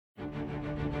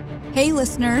Hey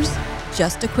listeners,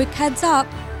 just a quick heads up.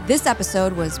 This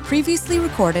episode was previously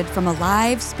recorded from a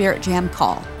live Spirit Jam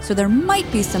call, so there might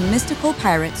be some mystical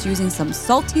pirates using some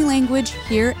salty language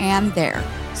here and there.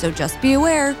 So just be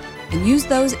aware and use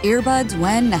those earbuds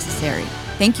when necessary.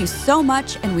 Thank you so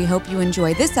much, and we hope you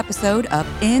enjoy this episode of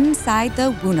Inside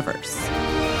the Wooniverse.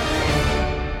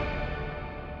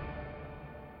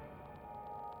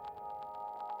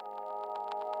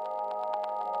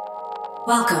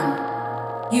 Welcome.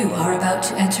 You are about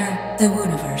to enter the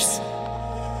Wooniverse.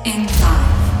 In 5,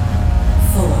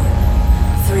 4,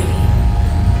 3,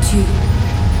 2,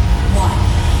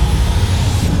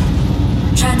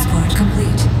 1. Transport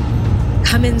complete.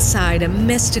 Come inside a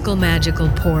mystical, magical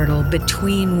portal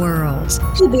between worlds.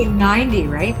 She'll be 90,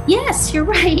 right? Yes, you're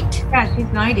right. Yeah, she's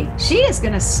 90. She is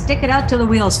going to stick it out till the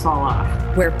wheels fall off.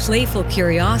 Where playful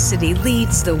curiosity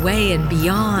leads the way and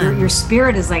beyond. Your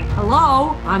spirit is like,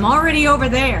 hello, I'm already over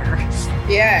there.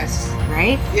 Yes.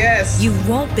 Right? Yes. You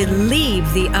won't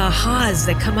believe the ahas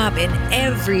that come up in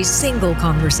every single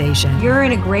conversation. You're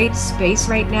in a great space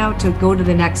right now to go to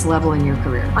the next level in your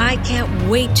career. I can't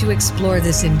wait to explore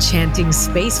this enchanting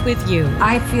space with you.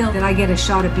 I feel that I get a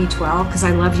shot at B12 because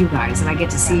I love you guys and I get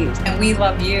to see you. And we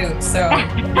love you, so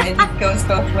it goes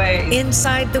both ways.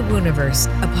 Inside the Wooniverse,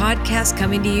 a podcast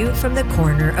coming to you from the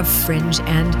corner of Fringe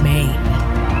and Main.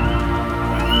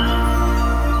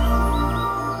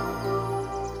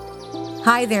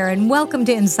 Hi there, and welcome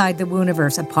to Inside the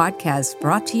Wooniverse, a podcast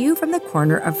brought to you from the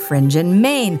corner of Fringe and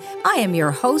Main. I am your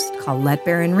host, Colette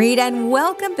Baron-Reid, and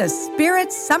welcome to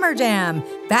Spirit Summer Jam.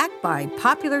 Backed by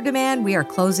popular demand, we are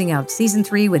closing out Season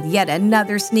 3 with yet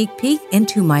another sneak peek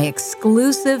into my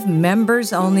exclusive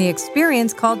members-only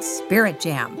experience called Spirit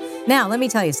Jam. Now, let me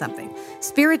tell you something.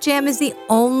 Spirit Jam is the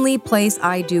only place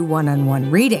I do one-on-one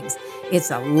readings.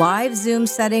 It's a live Zoom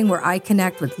setting where I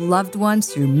connect with loved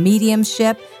ones through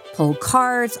mediumship, pull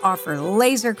cards, offer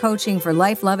laser coaching for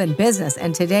life, love, and business.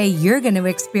 And today you're going to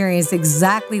experience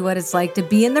exactly what it's like to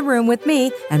be in the room with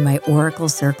me and my Oracle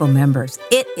Circle members.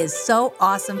 It is so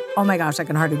awesome. Oh my gosh, I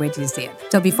can hardly wait till you see it.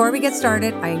 So before we get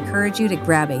started, I encourage you to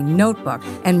grab a notebook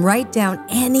and write down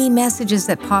any messages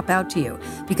that pop out to you.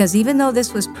 Because even though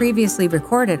this was previously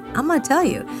recorded, I'm going to tell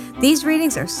you, these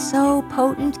readings are so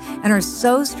potent and are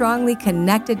so strongly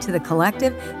connected to the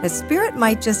collective that Spirit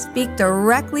might just speak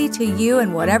directly to you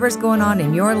and whatever's going on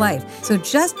in your life. So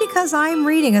just because I'm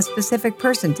reading a specific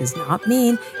person does not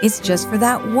mean it's just for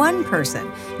that one person.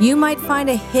 You might find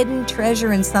a hidden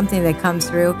treasure in something that comes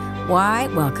through. Why?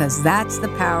 Well, because that's the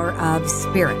power of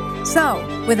spirit.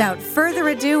 So without further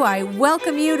ado, I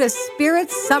welcome you to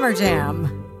Spirit Summer Jam.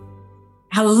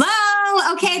 Hello.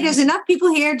 Okay, there's enough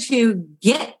people here to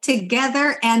get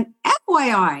together. And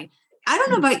FYI, I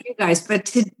don't know about you guys, but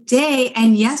today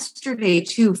and yesterday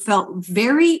too felt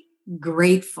very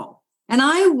grateful. And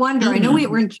I wonder, I know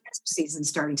we're in Cancer season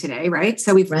starting today, right?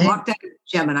 So we've walked out of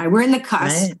Gemini. We're in the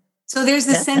cusp. Right. So there's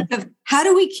a sense of how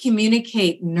do we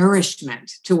communicate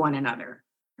nourishment to one another,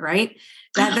 right?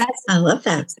 That's I love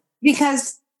that.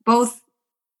 Because both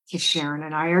Sharon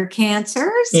and I are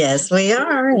Cancers. Yes, we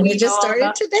are. And it just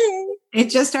started today. It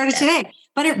just started today.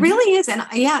 But it really is. And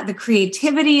yeah, the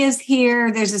creativity is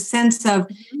here. There's a sense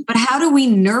of, but how do we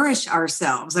nourish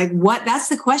ourselves? Like that's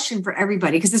the question for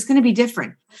everybody, because it's going to be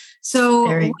different. So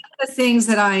one of the things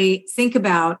that I think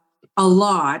about a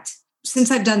lot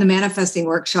since I've done the manifesting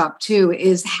workshop too,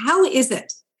 is how is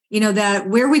it, that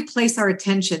where we place our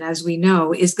attention, as we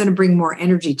know, is going to bring more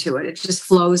energy to it. It just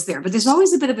flows there, but there's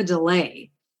always a bit of a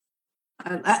delay.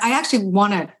 I actually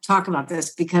want to talk about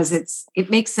this because it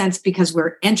makes sense because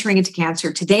we're entering into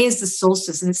Cancer. Today is the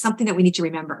solstice, and it's something that we need to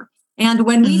remember. And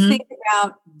when we think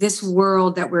about this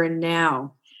world that we're in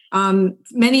now,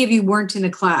 many of you weren't in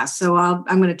the class, so I'm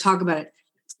going to talk about it.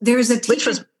 There's a teacher, which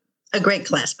was a great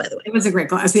class, by the way. It was a great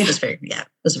class. Yeah, it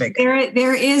was very good.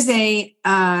 There is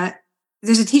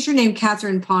there's a teacher named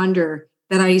Catherine Ponder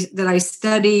that I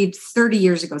studied 35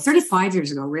 years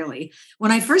ago, really,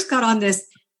 when I first got on this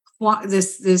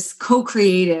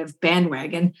co-creative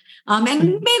bandwagon, and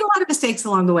made a lot of mistakes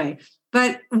along the way.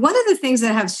 But one of the things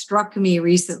that have struck me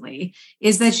recently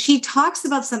is that she talks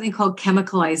about something called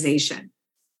chemicalization.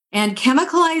 And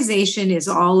chemicalization is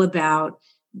all about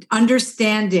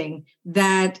understanding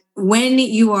that when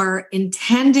you are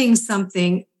intending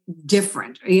something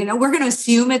different, we're going to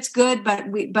assume it's good,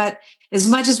 but as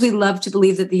much as we love to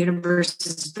believe that the universe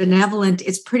is benevolent,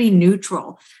 it's pretty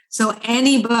neutral. So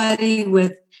anybody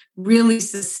with really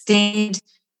sustained,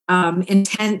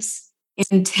 intense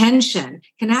intention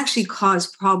can actually cause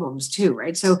problems too,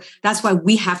 right? So that's why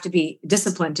we have to be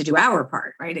disciplined to do our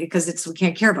part, right? Because we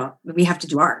can't care about, we have to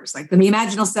do ours. Like the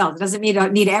imaginal self, it doesn't need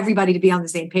everybody to be on the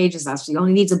same page as us. It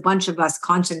only needs a bunch of us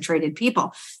concentrated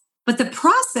people. But the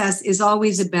process is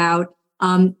always about,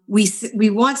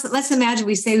 let's imagine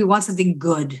we say we want something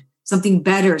good, something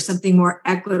better, something more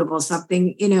equitable,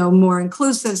 something, more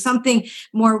inclusive, something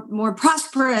more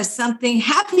prosperous, something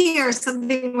happier,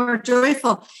 something more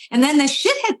joyful. And then the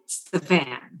shit hits the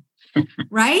fan,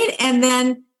 right? And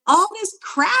then all this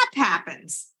crap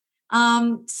happens.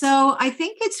 So I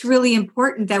think it's really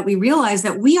important that we realize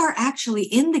that we are actually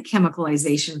in the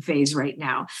chemicalization phase right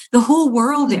now. The whole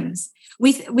world is.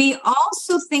 We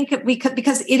also think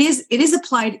because it is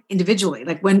applied individually.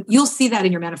 Like when you'll see that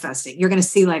in your manifesting, you're going to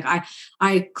see like,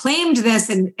 I claimed this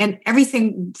and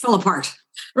everything fell apart,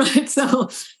 right?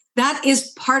 So that is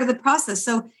part of the process.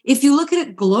 So if you look at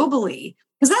it globally,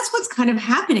 because that's what's kind of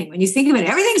happening when you think of it,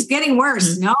 everything's getting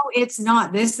worse. No, it's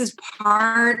not. This is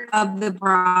part of the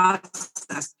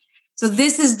process. So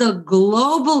this is the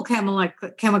global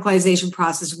chemicalization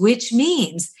process, which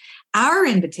means our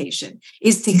invitation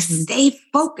is to stay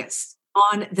focused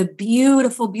on the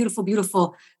beautiful, beautiful,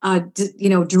 beautiful,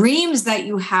 dreams that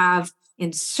you have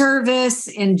in service,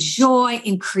 in joy,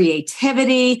 in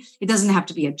creativity. It doesn't have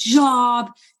to be a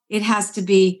job. It has to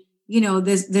be,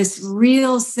 this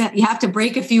real set. You have to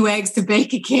break a few eggs to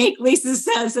bake a cake. Lisa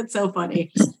says it's so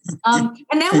funny. And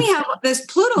then we have this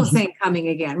Pluto thing coming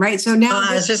again, right? So now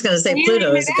I was just going to say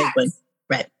Pluto is a big one,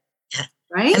 right? Yeah,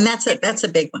 right. And that's a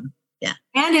big one. Yeah.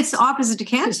 And it's opposite to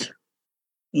Cancer.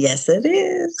 Yes, it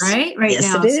is. Right yes,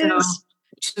 now. It is.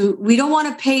 So we don't want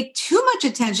to pay too much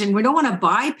attention. We don't want to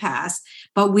bypass,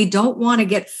 but we don't want to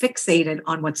get fixated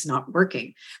on what's not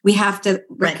working. We have to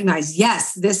recognize,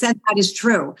 yes, this and that is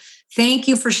true. Thank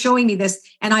you for showing me this.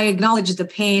 And I acknowledge the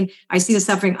pain. I see the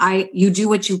suffering. You do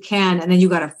what you can. And then you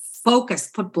got to focus,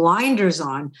 put blinders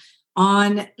on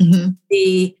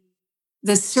the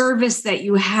service that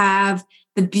you have,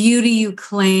 the beauty you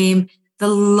claim, the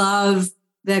love,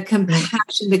 the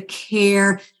compassion, the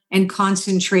care, and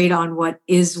concentrate on what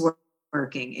is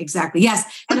working. Exactly.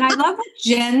 Yes. And I love what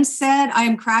Jen said. I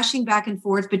am crashing back and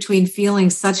forth between feeling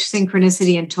such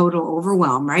synchronicity and total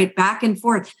overwhelm, right? Back and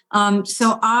forth.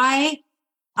 So I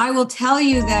will tell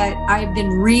you that I've been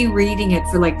rereading it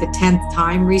for like the 10th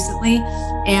time recently.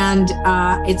 And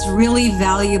it's really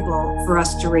valuable for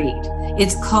us to read.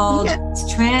 It's called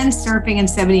Transurfing in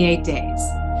 78 Days.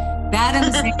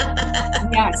 Vadim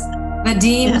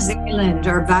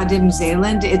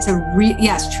Zeland. It's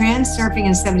Transurfing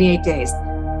in 78 Days.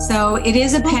 So it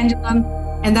is a pendulum,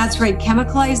 and that's right,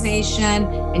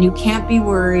 chemicalization, and you can't be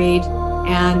worried.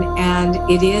 And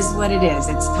it is what it is.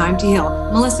 It's time to heal.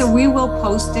 Melissa, we will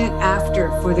post it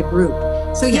after for the group.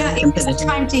 So it's a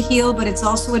time to heal, but it's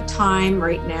also a time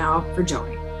right now for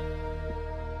joy.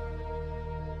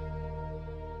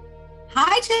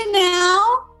 Hi,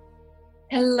 Janelle.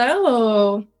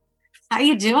 Hello. How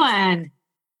you doing?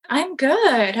 I'm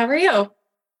good. How are you?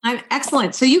 I'm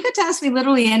excellent. So you get to ask me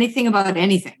literally anything about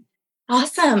anything.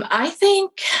 Awesome. I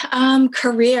think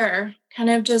career, kind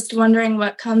of just wondering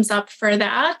what comes up for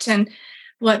that and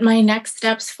what my next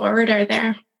steps forward are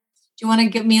there. Do you want to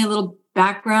give me a little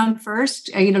background first?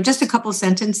 Just a couple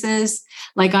sentences.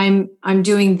 Like I'm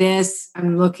doing this,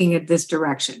 I'm looking at this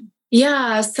direction.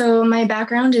 Yeah, so my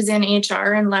background is in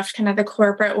HR and left kind of the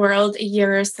corporate world a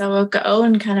year or so ago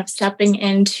and kind of stepping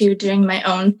into doing my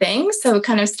own thing. So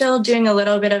kind of still doing a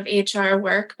little bit of HR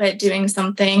work, but doing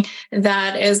something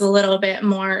that is a little bit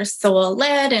more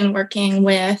soul-led and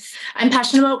I'm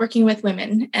passionate about working with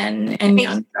women and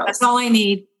young girls. That's all I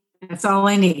need. That's all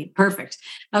I need. Perfect.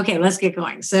 Okay, let's get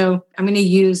going. So I'm going to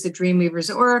use the Dreamweaver's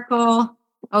Oracle.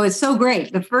 Oh, it's so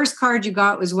great. The first card you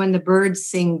got was When the Birds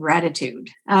Sing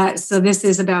Gratitude. So this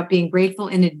is about being grateful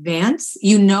in advance.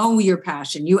 You know your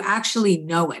passion. You actually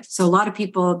know it. So a lot of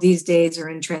people these days are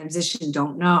in transition,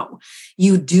 don't know.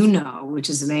 You do know, which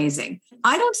is amazing.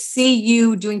 I don't see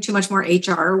you doing too much more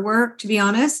HR work, to be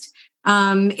honest.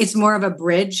 It's more of a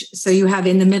bridge. So you have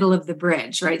in the middle of the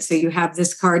bridge, right? So you have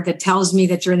this card that tells me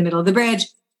that you're in the middle of the bridge.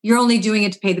 You're only doing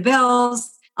it to pay the bills,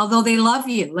 although they love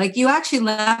you. Like you actually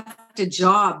left a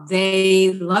job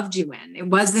they loved you in. It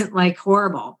wasn't like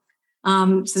horrible.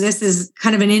 So this is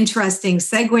kind of an interesting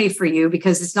segue for you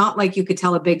because it's not like you could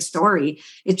tell a big story.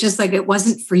 It's just like it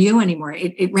wasn't for you anymore.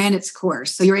 It ran its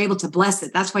course. So you're able to bless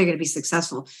it. That's why you're going to be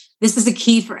successful. This is a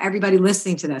key for everybody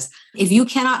listening to this. If you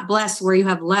cannot bless where you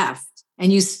have left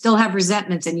and you still have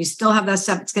resentments and you still have that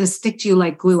stuff, it's going to stick to you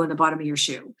like glue on the bottom of your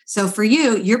shoe. So for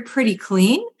you, you're pretty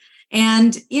clean.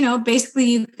 And, basically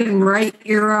you can write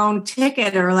your own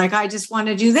ticket or like, I just want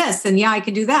to do this. And yeah, I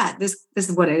can do that. This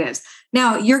is what it is.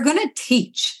 Now you're going to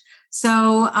teach.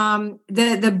 So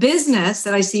the business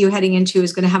that I see you heading into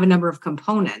is going to have a number of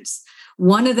components.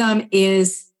 One of them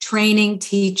is training,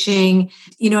 teaching,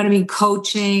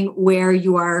 coaching, where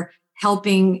you are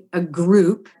helping a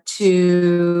group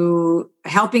to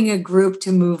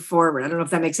move forward. I don't know if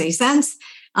that makes any sense.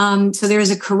 So there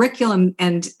is a curriculum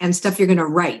and stuff you're going to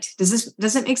write.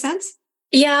 Does it make sense?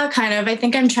 Yeah, kind of. I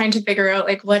think I'm trying to figure out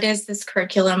like, what is this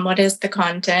curriculum? What is the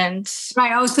content?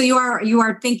 Right. Oh, so you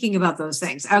are thinking about those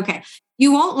things. Okay.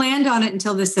 You won't land on it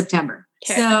until this September.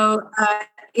 Okay. So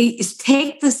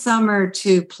take the summer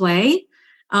to play.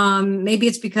 Maybe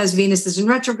it's because Venus is in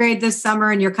retrograde this summer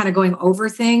and you're kind of going over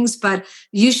things, but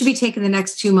you should be taking the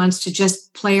next 2 months to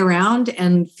just play around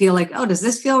and feel like, oh, does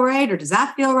this feel right? Or does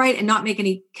that feel right? And not make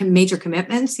any major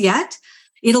commitments yet.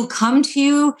 It'll come to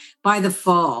you by the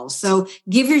fall. So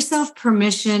give yourself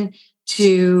permission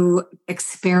to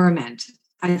experiment.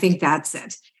 I think that's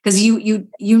it. Because you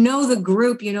know the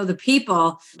group, you know the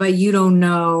people, but you don't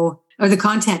know or the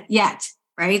content yet,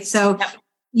 right? So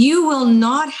you will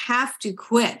not have to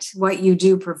quit what you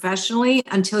do professionally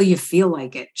until you feel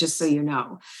like it, just so you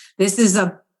know. This is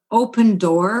a open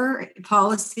door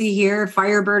policy here.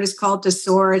 Firebird is called to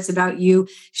soar. It's about you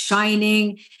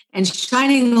shining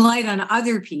light on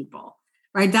other people,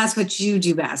 right? That's what you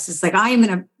do best. It's like, I'm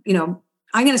going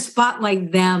to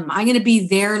spotlight them. I'm going to be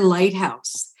their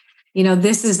lighthouse.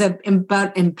 This is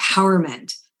about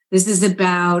empowerment. This is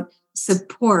about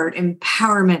support,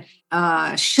 empowerment,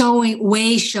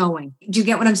 showing. Do you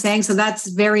get what I'm saying? So that's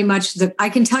very much I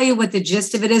can tell you what the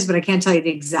gist of it is, but I can't tell you the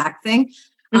exact thing.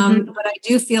 But I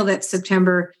do feel that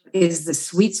September is the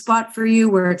sweet spot for you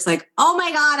where it's like, oh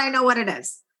my God, I know what it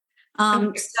is.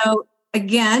 So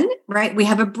again, right, we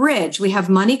have a bridge. We have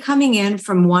money coming in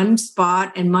from one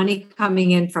spot and money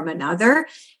coming in from another,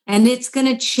 and it's going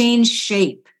to change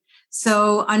shape.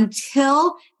 So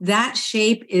until that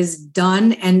shape is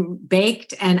done and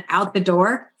baked and out the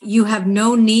door, you have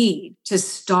no need to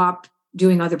stop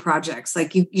doing other projects.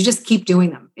 Like you just keep doing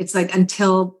them. It's like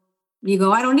until you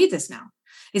go, I don't need this now.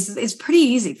 It's pretty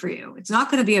easy for you. It's not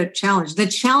going to be a challenge. The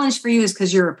challenge for you is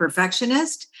because you're a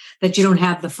perfectionist, that you don't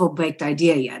have the full baked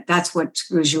idea yet. That's what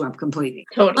screws you up completely.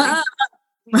 Totally.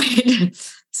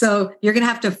 Right. So you're going to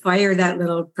have to fire that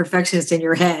little perfectionist in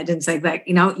your head and say that,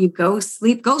 you go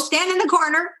sleep, go stand in the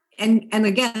corner. And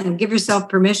again, give yourself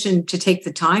permission to take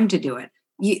the time to do it.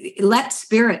 Let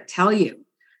spirit tell you,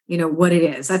 what it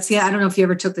is. I don't know if you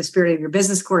ever took the Spirit of Your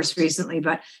Business course recently,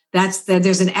 but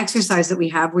there's an exercise that we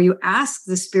have where you ask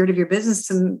the spirit of your business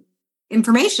some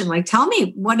information. Like, tell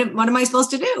me, what am I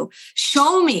supposed to do?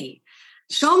 Show me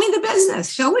the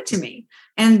business, show it to me.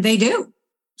 And they do.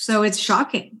 So it's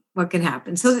shocking what can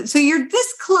happen. So you're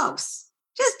this close,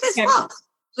 just this close.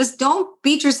 Just don't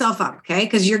beat yourself up. Okay.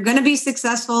 Cause you're going to be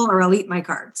successful or I'll eat my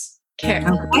cards. Okay.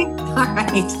 All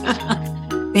right.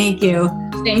 Thank you.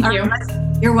 Thank you.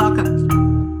 You're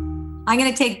welcome. I'm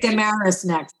going to take Damaris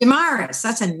next. Damaris,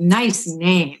 that's a nice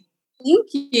name. Thank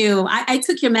you. I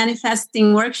took your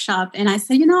manifesting workshop and I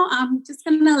said, I'm just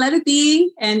going to let it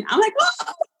be. And I'm like,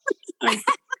 whoa.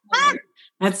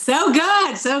 That's so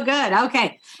good. So good.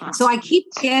 Okay. So I keep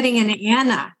getting an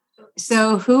Anna.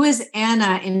 So who is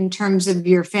Anna in terms of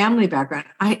your family background?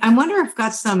 I wonder if I've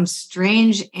got some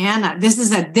strange Anna. This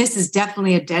is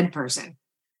definitely a dead person.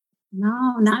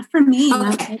 No, not for me.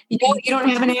 Okay. You don't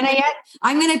have an Anna yet?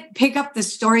 I'm going to pick up the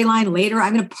storyline later.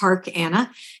 I'm going to park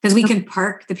Anna because we can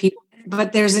park the people.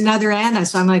 But there's another Anna.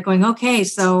 So I'm like going, okay,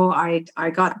 so I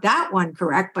got that one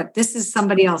correct, but this is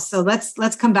somebody else. So let's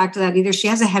come back to that. Either she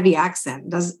has a heavy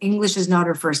accent, English is not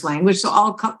her first language. So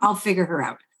I'll figure her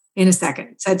out in a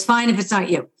second. So it's fine if it's not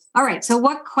you. All right. So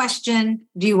what question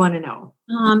do you want to know?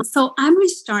 So I'm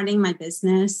restarting my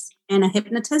business and a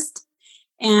hypnotist.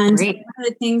 And Great. One of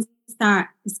the things that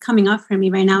is coming up for me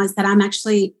right now is that I'm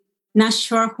actually not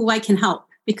sure who I can help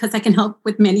because I can help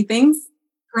with many things.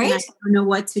 Great. I don't know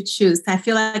what to choose. I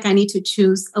feel like I need to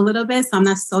choose a little bit, so I'm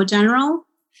not so general.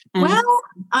 Well,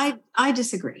 I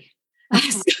disagree.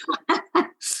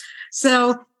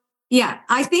 So, yeah,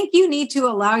 I think you need to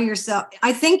allow yourself.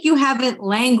 I think you haven't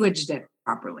languaged it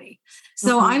properly.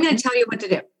 So I'm going to tell you what to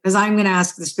do because I'm going to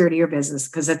ask the spirit of your business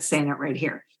because it's saying it right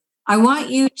here. I want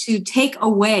you to take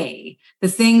away the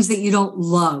things that you don't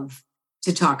love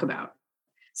to talk about.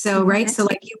 So, right. So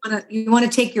like you want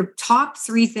to take your top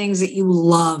 3 things that you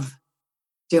love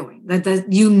doing that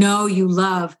you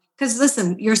love, because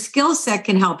listen, your skill set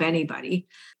can help anybody,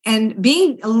 and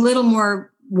being a little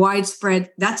more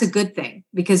widespread, that's a good thing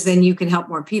because then you can help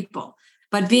more people.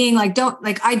 But being like, don't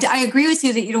like, I agree with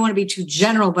you that you don't want to be too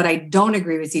general, but I don't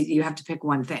agree with you that you have to pick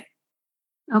one thing.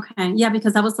 Okay. Yeah.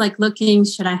 Because I was like looking,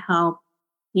 should I help,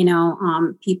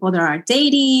 people that are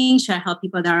dating? Should I help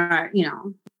people that are,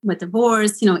 with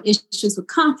divorce, issues with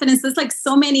confidence? There's like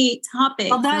so many topics.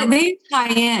 Well, they tie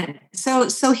in. So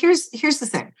here's the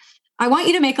thing. I want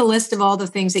you to make a list of all the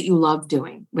things that you love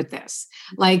doing with this.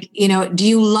 Like, do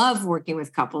you love working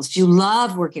with couples? Do you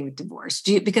love working with divorce?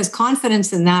 Because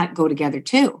confidence and that go together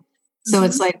too. So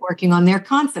it's like working on their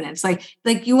confidence. Like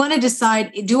you want to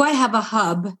decide, do I have a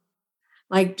hub?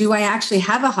 Like, do I actually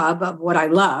have a hub of what I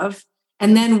love?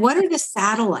 And then what are the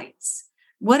satellites?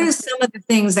 What are some of the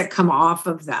things that come off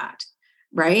of that?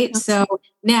 Right. So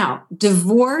now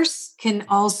divorce can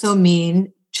also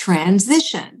mean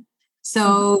transition.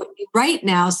 So right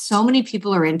now, so many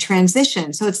people are in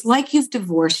transition. So it's like you've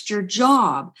divorced your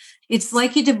job. It's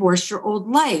like you divorced your old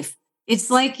life.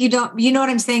 It's like you know what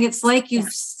I'm saying? It's like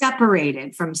you've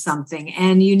separated from something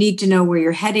and you need to know where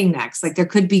you're heading next. Like there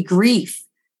could be grief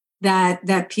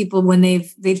that people, when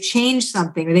they've changed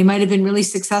something, or they might have been really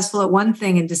successful at one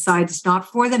thing and decide it's not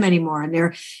for them anymore. And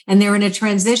they're in a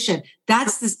transition.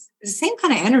 That's the same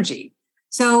kind of energy.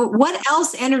 So what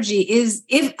else energy is,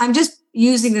 if I'm just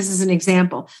using this as an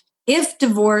example, if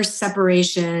divorce,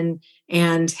 separation,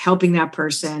 and helping that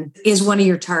person is one of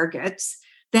your targets,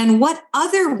 then what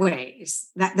other ways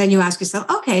then you ask yourself,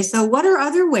 okay, so what are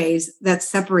other ways that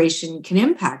separation can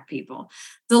impact people?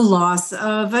 The loss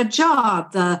of a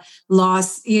job, the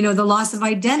loss of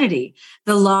identity,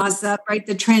 the loss of,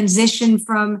 the transition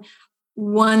from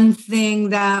one thing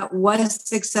that was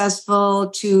successful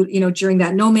to, during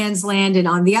that no man's land, and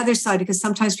on the other side, because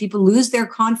sometimes people lose their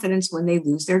confidence when they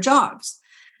lose their jobs.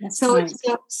 That's So, right.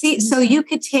 so you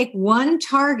could take one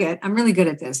target. I'm really good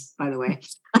at this, by the way.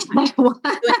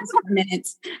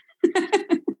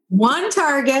 One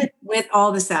target with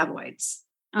all the satellites.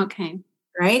 Okay.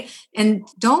 Right. And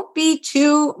don't be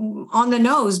too on the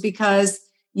nose, because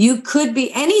you could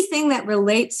be anything that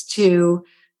relates to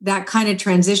that kind of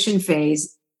transition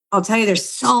phase. I'll tell you, there's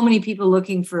so many people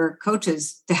looking for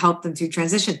coaches to help them through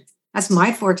transition. That's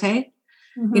my forte.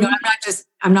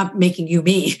 I'm not making you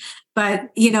me, but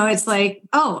it's like,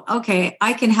 oh, okay,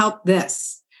 I can help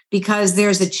this because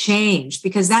there's a change,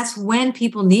 because that's when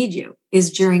people need you,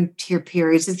 is during your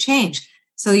periods of change.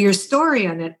 So your story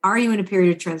on it, are you in a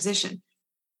period of transition?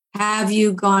 Have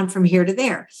you gone from here to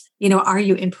there? Are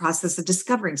you in process of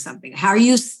discovering something? How are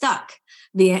you stuck?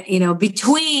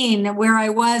 Between where I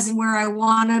was and where I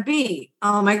want to be.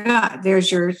 Oh my God, there's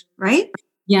yours, right?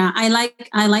 Yeah, I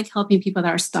like helping people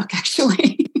that are stuck,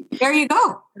 actually. There you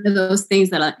go. One of those things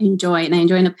that I enjoy, and I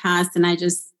enjoy in the past, and I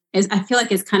feel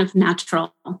like it's kind of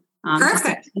natural.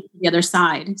 Perfect. The other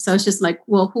side. So it's just like,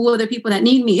 well, who are the people that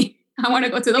need me? I want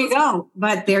to go to those. There you go.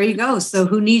 But there you go. So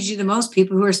who needs you the most?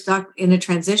 People who are stuck in a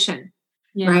transition,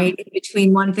 right?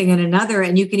 Between one thing and another.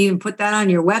 And you can even put that on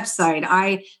your website.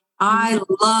 I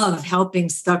love helping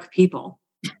stuck people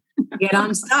get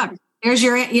unstuck. There's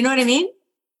you know what I mean?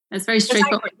 That's very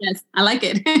straightforward. Yes, I like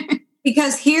it.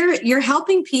 Because here you're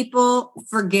helping people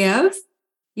forgive.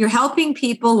 You're helping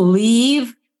people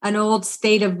leave an old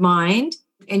state of mind.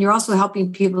 And you're also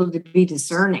helping people to be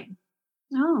discerning.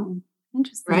 Oh,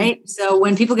 interesting. Right? So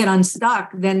when people get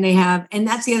unstuck, then they have, and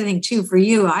that's the other thing too, for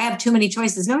you, I have too many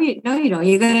choices. No, you don't.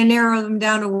 You got to narrow them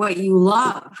down to what you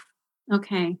love.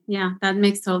 Okay. Yeah, that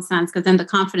makes total sense, because then the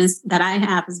confidence that I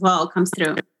have as well comes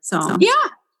through. So yeah,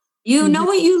 you know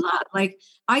what you love. Like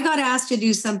I got asked to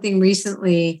do something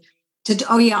recently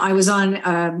I was on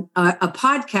a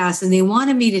podcast, and they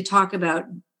wanted me to talk about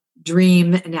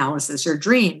dream analysis or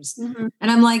dreams. Mm-hmm. And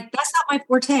I'm like, that's not my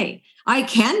forte. I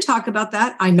can talk about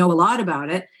that. I know a lot about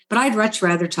it, but I'd much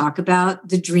rather talk about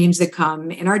the dreams that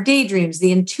come in our daydreams,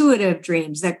 the intuitive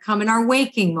dreams that come in our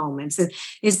waking moments. And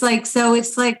it's like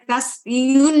that's,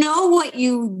 what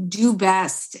you do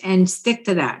best, and stick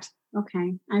to that.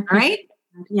 Okay. All right.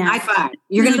 Yeah. High five.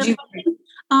 You're going to do great.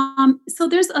 So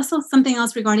there's also something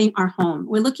else regarding our home.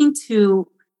 We're looking to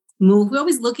move. We're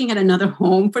always looking at another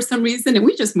home for some reason. And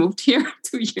we just moved here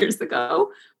 2 years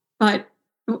ago, but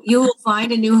you will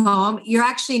find a new home. You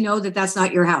actually know that that's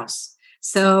not your house.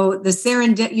 So the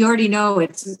serendipity, you already know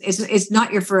it's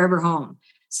not your forever home.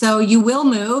 So you will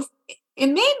move. It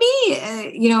may be,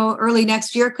 early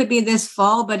next year, it could be this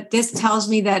fall, but this tells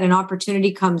me that an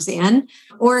opportunity comes in,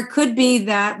 or it could be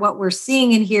that what we're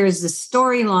seeing in here is the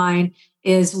storyline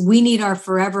is we need our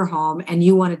forever home, and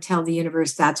you want to tell the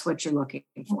universe that's what you're looking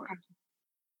for.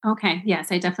 Okay.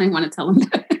 Yes, I definitely want to tell them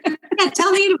that. Yeah,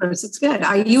 tell the universe it's good.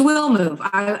 You will move.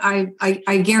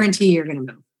 I guarantee you're going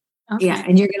to move. Okay. Yeah,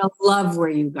 and you're going to love where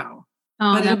you go.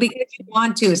 But it'll be good if you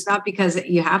want to. It's not because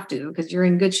you have to, because you're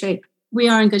in good shape. We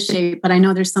are in good shape, but I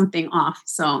know there's something off.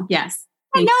 So yes.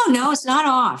 No, it's not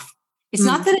off. It's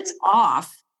not that it's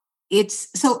off. This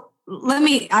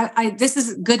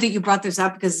is good that you brought this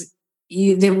up because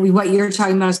what you're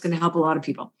talking about is going to help a lot of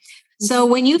people. So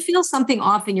when you feel something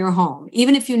off in your home,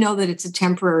 even if you know that it's a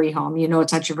temporary home, you know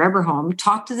it's not your forever home,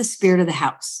 talk to the spirit of the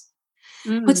house.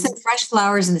 Put some fresh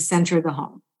flowers in the center of the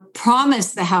home.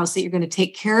 Promise the house that you're going to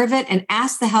take care of it and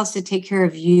ask the house to take care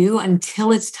of you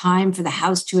until it's time for the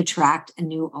house to attract a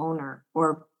new owner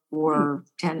or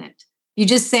tenant. You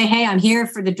just say, hey, I'm here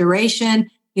for the duration.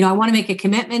 I want to make a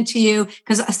commitment to you.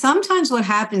 Because sometimes what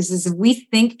happens is if we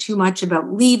think too much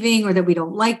about leaving or that we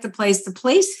don't like the place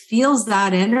feels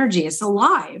that energy. It's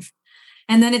alive.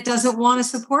 And then it doesn't want to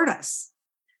support us.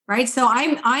 Right. So I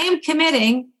am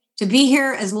committing to be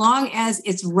here as long as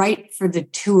it's right for the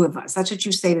two of us. That's what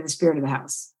you say to the spirit of the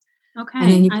house. Okay.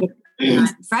 And then you put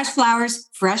fresh flowers,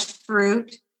 fresh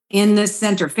fruit in the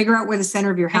center. Figure out where the center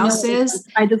of your house is.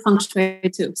 I do feng shui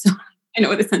too, so I know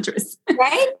where the center is.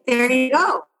 Right? There you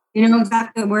go. You know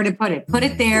exactly where to put it. Put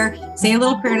it there. Say a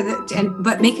little prayer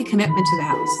but make a commitment to the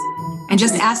house. And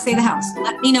just say the house.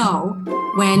 Let me know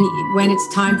when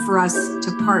it's time for us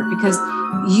to part. Because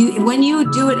when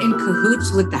you do it in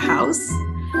cahoots with the house,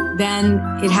 then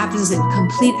it happens in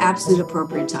complete, absolute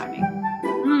appropriate timing.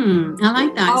 I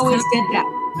like that. Always did that.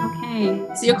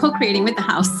 Okay. So you're co-creating with the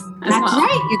house as That's well.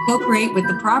 right. You co-create with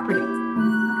the property.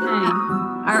 Okay.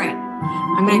 All right.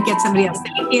 I'm going to get somebody else.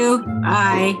 Thank you.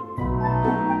 Bye.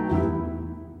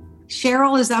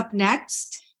 Cheryl is up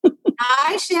next.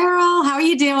 Hi, Cheryl. How are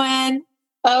you doing?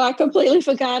 Oh, I completely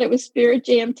forgot it was Spirit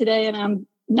Jam today, and I'm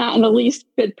not in the least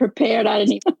bit prepared. I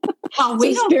didn't even. Oh,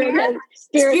 we don't care.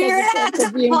 Spirit has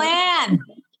a plan.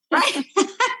 Right?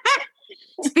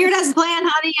 Spirit has a plan,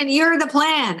 honey, and you're the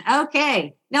plan.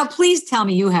 Okay. Now, please tell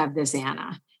me you have this,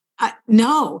 Anna.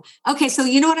 No. Okay. So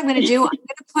you know what I'm going to do? I'm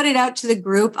going to put it out to the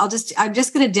group. I'm just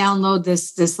going to download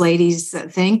this lady's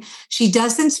thing. She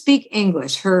doesn't speak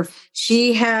English.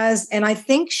 She has, and I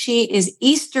think she is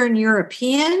Eastern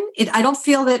European. I don't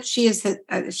feel that she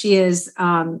is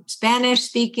Spanish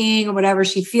speaking or whatever.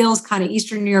 She feels kind of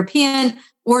Eastern European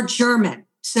or German.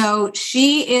 So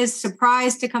she is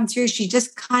surprised to come through. She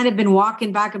just kind of been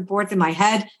walking back and forth in my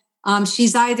head.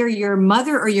 She's either your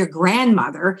mother or your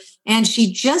grandmother, and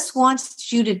she just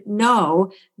wants you to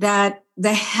know that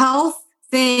the health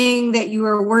thing that you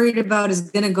are worried about is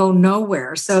going to go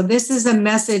nowhere. So this is a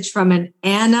message from an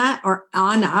Anna,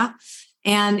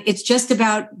 and it's just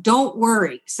about don't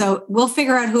worry. So we'll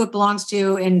figure out who it belongs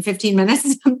to in 15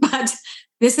 minutes, but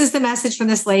this is the message from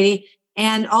this lady.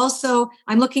 And also,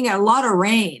 I'm looking at a lot of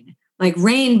rain. Like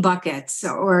rain buckets,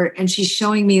 and she's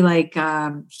showing me like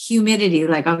humidity.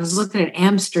 Like I was looking at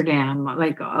Amsterdam,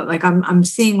 like I'm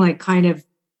seeing like kind of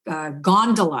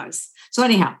gondolas. So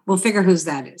anyhow, we'll figure whose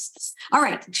that is. All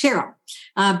right, Cheryl,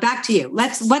 back to you.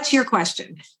 What's your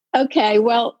question? Okay,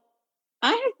 well,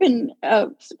 I have been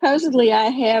supposedly I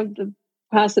have the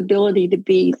possibility to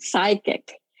be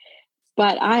psychic,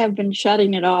 but I have been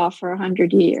shutting it off for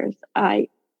 100 years.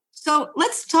 So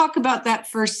let's talk about that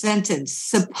first sentence.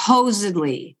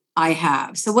 Supposedly I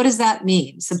have. So what does that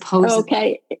mean? Supposedly.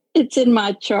 Okay. It's in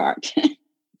my chart.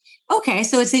 Okay.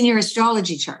 So it's in your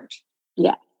astrology chart.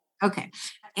 Yeah. Okay.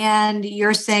 And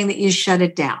you're saying that you shut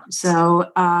it down.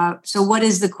 So what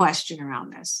is the question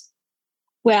around this?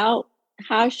 Well,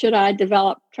 how should I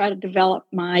try to develop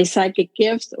my psychic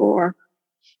gifts or?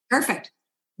 Perfect.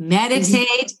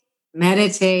 Meditate,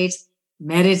 meditate,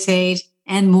 meditate,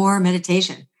 and more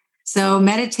meditation. So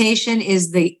meditation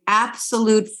is the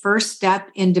absolute first step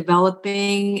in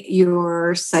developing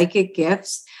your psychic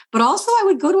gifts. But also I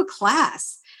would go to a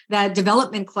class, that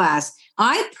development class.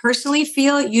 I personally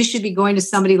feel you should be going to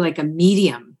somebody like a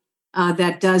medium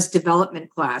that does development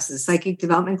classes, psychic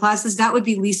development classes. That would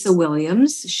be Lisa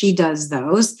Williams. She does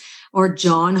those. Or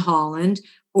John Holland.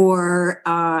 Or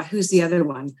who's the other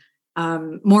one?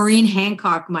 Maureen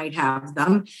Hancock might have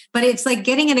them, but it's like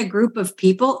getting in a group of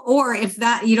people. Or if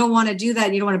that you don't want to do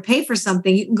that, you don't want to pay for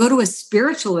something, you can go to a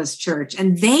spiritualist church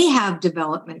and they have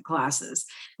development classes,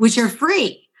 which are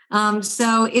free.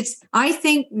 I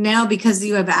think now because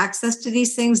you have access to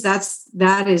these things,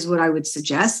 that is what I would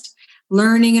suggest.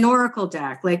 Learning an oracle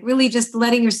deck, like really just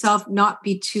letting yourself not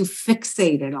be too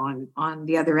fixated on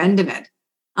the other end of it.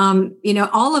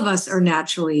 All of us are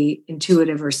naturally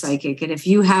intuitive or psychic. And if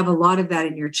you have a lot of that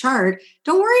in your chart,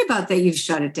 don't worry about that. You've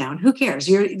shut it down. Who cares?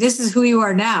 This is who you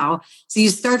are now. So you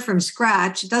start from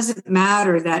scratch. It doesn't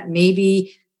matter that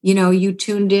maybe, you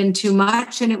tuned in too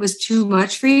much and it was too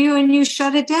much for you and you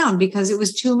shut it down because it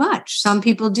was too much. Some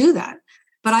people do that.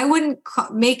 but I wouldn't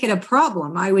make it a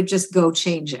problem. I would just go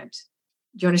change it.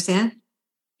 Do you understand?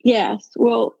 Yes.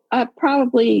 Well, I've come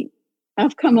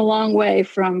a long way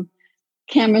from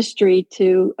chemistry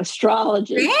to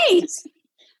astrology.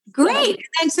 Great.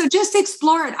 And so just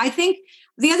explore it. I think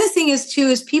the other thing is too,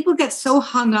 is people get so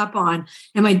hung up on,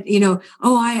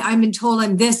 I've been told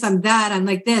I'm this, I'm that, I'm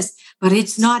like this, but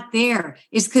it's not there.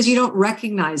 It's because you don't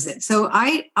recognize it. So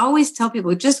I always tell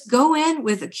people, just go in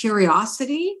with a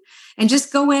curiosity and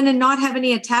just go in and not have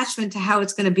any attachment to how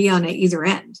it's going to be on either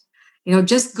end.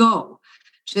 Just go,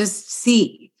 just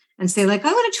see and say like,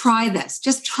 I want to try this.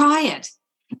 Just try it.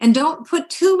 And don't put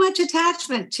too much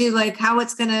attachment to like how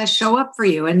it's going to show up for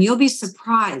you. And you'll be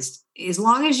surprised as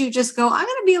long as you just go, I'm going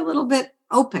to be a little bit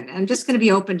open. I'm just going to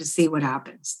be open to see what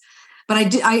happens. But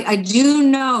I do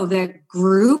know that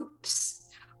groups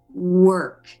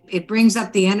work. It brings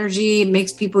up the energy. It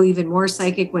makes people even more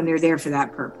psychic when they're there for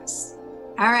that purpose.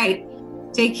 All right.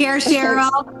 Take care, Cheryl.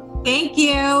 Okay. Thank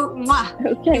you.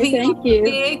 Mwah. Okay, thank you.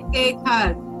 Big, big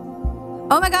hug.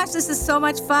 Oh my gosh, this is so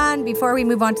much fun. Before we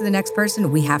move on to the next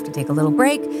person, we have to take a little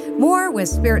break. More with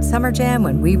Spirit Summer Jam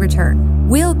when we return.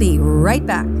 We'll be right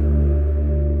back.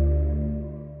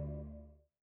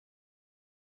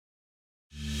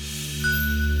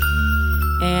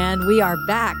 And we are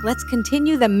back. Let's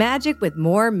continue the magic with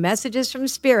more messages from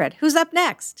Spirit. Who's up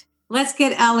next? Let's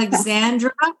get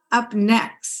Alexandra up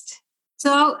next.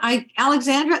 So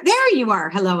Alexandra, there you are.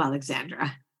 Hello,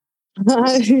 Alexandra.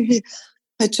 Hi.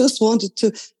 I just wanted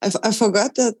to, I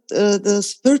forgot that the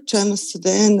Spirit Jam is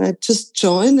today and I just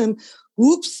joined and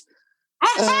whoops.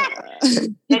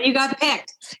 And you got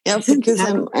picked. Yeah, because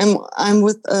I'm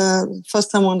with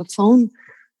first time on the phone.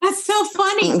 That's so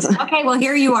funny. Okay, well,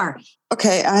 here you are.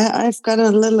 Okay, I've got a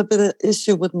little bit of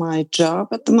issue with my job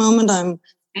at the moment. I'm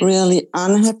really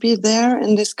unhappy there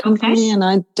in this company and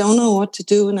I don't know what to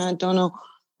do and I don't know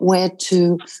where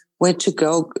to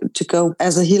go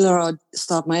as a healer or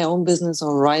start my own business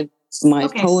or write my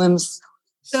poems.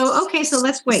 So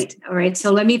let's wait. All right.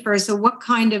 So let me first. So what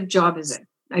kind of job is it?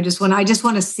 I just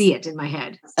want to see it in my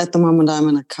head. At the moment, I'm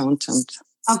an accountant.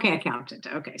 Okay. Accountant.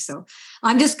 Okay. So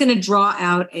I'm just going to draw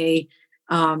out a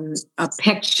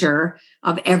picture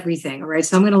of everything. All right.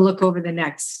 So I'm going to look over the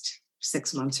next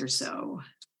 6 months or so.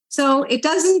 So it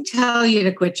doesn't tell you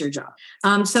to quit your job.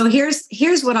 So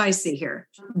here's what I see here.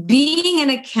 Being an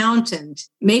accountant,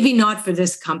 maybe not for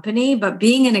this company, but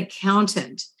being an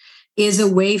accountant is a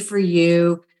way for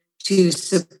you to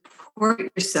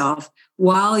support yourself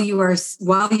while you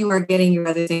are getting your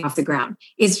other thing off the ground.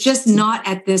 It's just not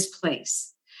at this place.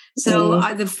 So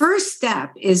the first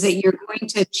step is that you're going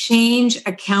to change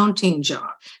accounting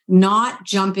job, not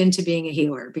jump into being a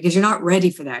healer because you're not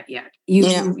ready for that yet.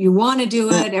 You want to do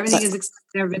it. Everything is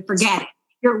expensive. Forget it.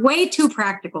 You're way too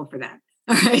practical for that.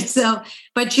 All right. So,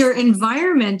 but your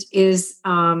environment is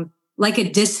like a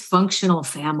dysfunctional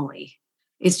family.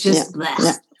 It's just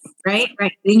right.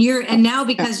 And now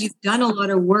because you've done a lot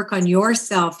of work on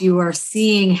yourself, you are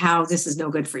seeing how this is no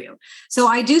good for you. So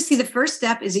I do see the first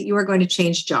step is that you are going to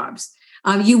change jobs.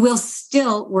 You will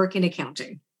still work in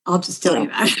accounting. I'll just tell you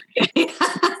that.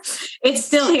 It's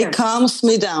still here. It calms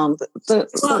me down. The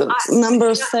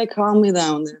numbers, they calm me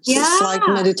down. It's like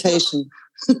meditation.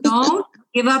 Don't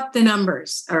give up the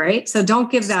numbers. All right. So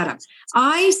don't give that up.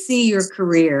 I see your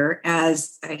career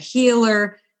as a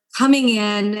healer coming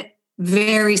in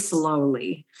very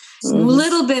slowly,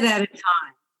 little bit at a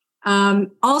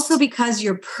time. Also because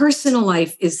your personal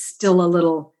life is still a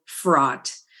little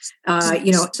fraught.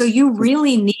 So you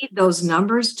really need those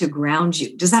numbers to ground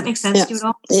you. Does that make sense to you at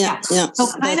all? Yeah. So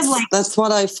that's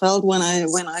what I felt when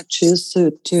I choose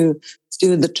to do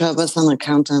the job as an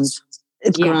accountant.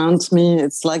 It grounds me.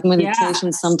 It's like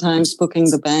meditation sometimes, booking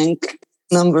the bank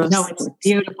numbers. No, it's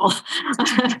beautiful.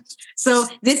 So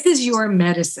this is your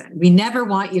medicine. We never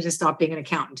want you to stop being an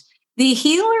accountant. The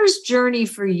healer's journey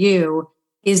for you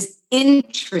is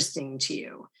interesting to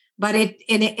you, but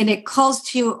it calls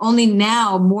to you only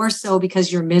now more so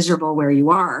because you're miserable where you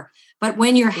are. But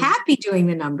when you're happy doing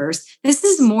the numbers, this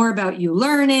is more about you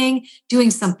learning,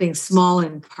 doing something small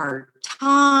and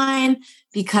part-time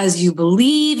because you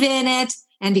believe in it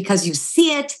and because you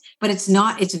see it, but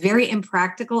it's very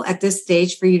impractical at this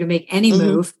stage for you to make any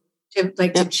move to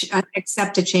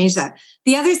accept to change that.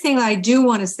 The other thing I do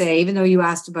want to say, even though you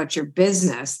asked about your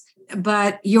business,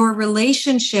 but your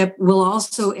relationship will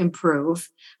also improve,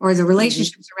 or the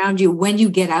relationships around you when you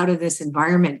get out of this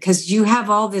environment, because you have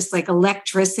all this like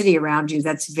electricity around you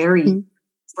that's very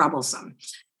troublesome.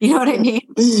 You know what I mean?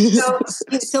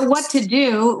 So what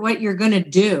you're going to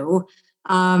do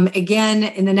again,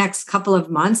 in the next couple of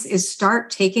months, is start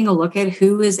taking a look at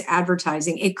who is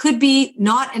advertising. It could be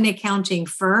not an accounting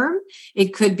firm.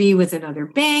 It could be with another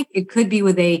bank. It could be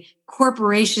with a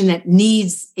corporation that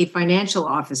needs a financial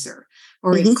officer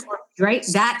or right?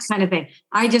 That kind of thing.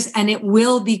 And it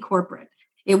will be corporate.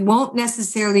 It won't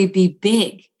necessarily be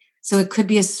big. So it could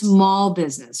be a small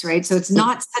business, right? So it's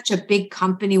not such a big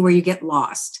company where you get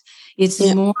lost. It's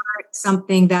more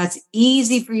something that's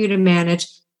easy for you to manage.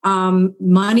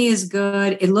 Money is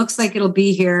good. It looks like it'll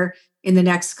be here in the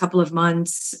next couple of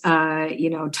months.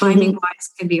 Timing wise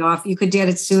can be off. You could get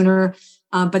it sooner,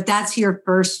 but that's your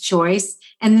first choice.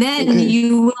 And then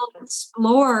you will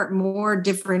explore more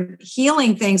different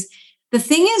healing things. The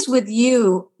thing is with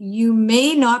you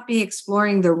may not be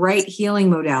exploring the right healing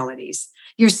modalities.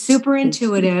 You're super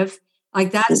intuitive,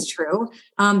 like that's true.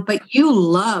 But you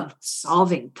love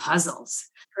solving puzzles,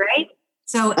 right?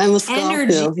 So I'm a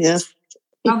Scorpio, yes.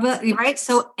 Right?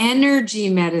 So energy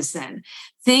medicine,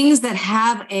 things that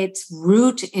have its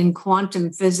root in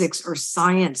quantum physics or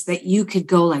science that you could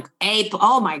go like,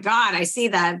 oh my God, I see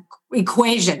that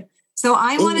equation. So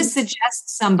I want to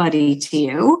suggest somebody to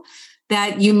you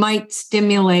that you might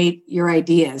stimulate your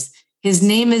ideas. His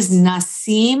name is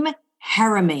Nassim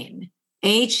Haramein,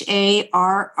 Harremein.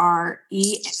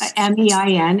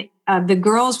 The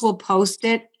girls will post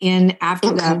it in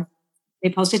after that. They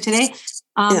posted today.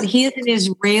 He is an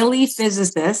Israeli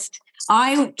physicist.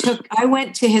 I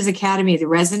went to his academy, the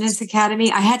Resonance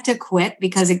Academy. I had to quit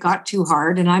because it got too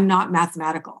hard and I'm not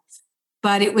mathematical,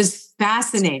 but it was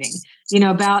fascinating,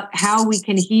 about how we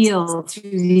can heal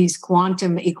through these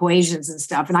quantum equations and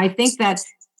stuff. And I think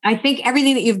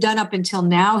everything that you've done up until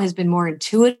now has been more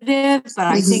intuitive, but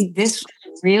I think this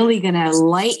is really going to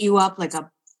light you up like a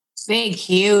big,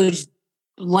 huge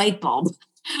light bulb.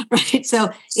 Right. So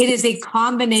it is a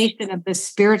combination of the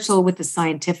spiritual with the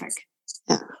scientific.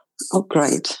 Yeah. Oh,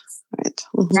 great. Right.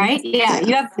 Right. Yeah.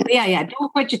 You have. Yeah.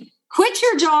 Don't quit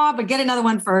your job and get another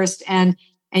one first. And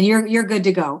you're good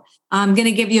to go. I'm going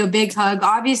to give you a big hug.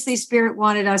 Obviously, Spirit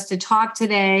wanted us to talk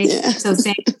today. Yeah. So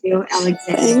thank you,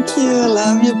 Alexandra. Thank you. I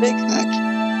love you. Big hug.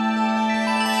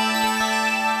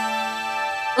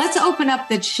 Let's open up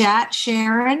the chat,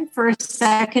 Sharon, for a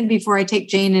second before I take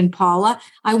Jane and Paula.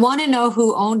 I want to know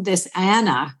who owned this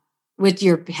Anna with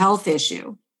your health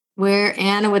issue. Where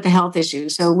Anna with the health issue.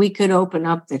 So we could open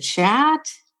up the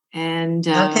chat and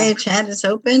okay, chat is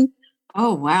open.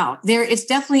 Oh wow. It's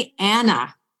definitely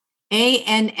Anna.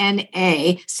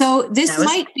 ANNA. So this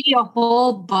might be a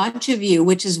whole bunch of you,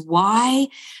 which is why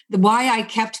I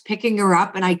kept picking her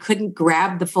up and I couldn't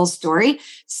grab the full story.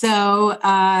 So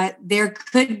there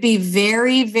could be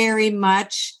very, very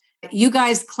much you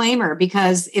guys claim her,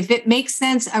 because if it makes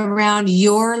sense around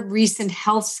your recent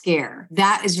health scare,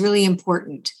 that is really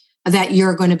important, that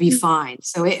you're going to be fine.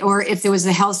 So or if there was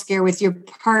a health scare with your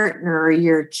partner or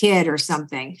your kid or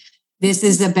something, this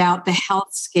is about the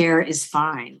health scare is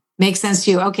fine. Makes sense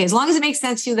to you? Okay, as long as it makes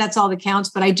sense to you, that's all that counts.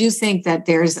 But I do think that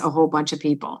there's a whole bunch of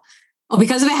people. Oh,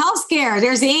 because of a health scare.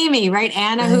 There's Amy, right?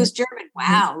 Anna, who's German.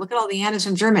 Wow, look at all the Annas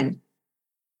from German.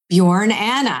 Bjorn,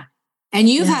 Anna. And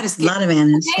you've had a scare. A lot of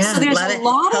Annas. Okay, so there's a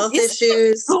lot health of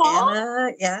issues. Cool.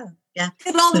 Anna, yeah.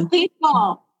 Look at all the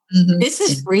people. This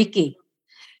is freaky.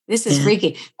 This is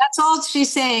freaky. That's all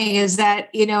she's saying is that,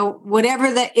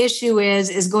 whatever the issue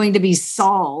is going to be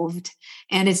solved,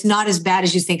 and it's not as bad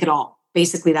as you think at all.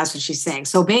 Basically, that's what she's saying.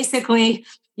 So basically,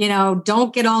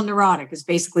 don't get all neurotic is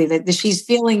basically that she's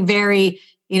feeling very,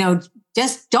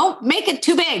 just don't make it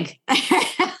too big.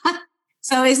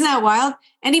 So isn't that wild?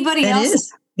 Anybody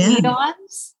else?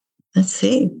 Cledons? Let's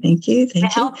see. Thank you.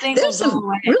 There's some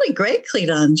really great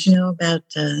Cledons, about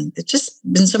it's just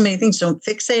been so many things. Don't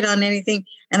fixate on anything.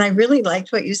 And I really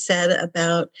liked what you said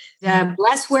about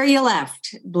bless where you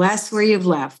left. Bless where you've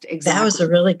left. Exactly. That was a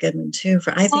really good one too.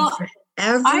 For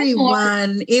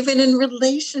everyone, even in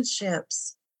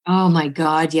relationships. Oh my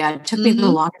God. Yeah. It took me the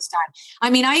longest time.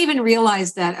 I mean, I even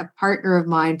realized that a partner of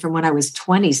mine from when I was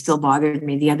 20 still bothered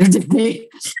me the other day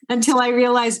until I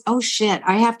realized, oh shit,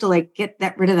 I have to get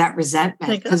rid of that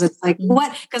resentment. Because it's like,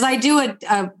 what? Because I do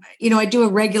I do a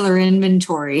regular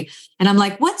inventory and I'm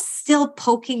like, what's still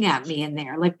poking at me in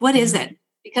there? Like, what is it?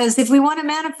 Because if we want to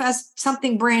manifest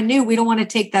something brand new, we don't want to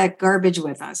take that garbage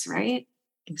with us. Right.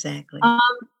 Exactly.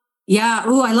 Yeah.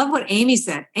 Oh, I love what Amy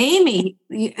said. Amy,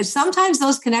 sometimes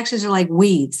those connections are like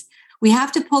weeds. We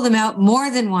have to pull them out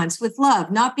more than once with love,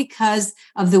 not because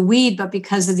of the weed, but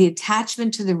because of the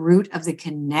attachment to the root of the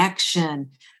connection.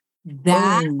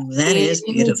 That is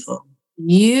beautiful.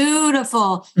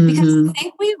 Beautiful. Because I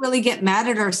think we really get mad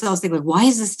at ourselves. Think like, why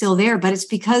is this still there? But it's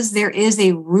because there is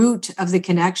a root of the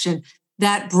connection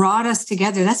that brought us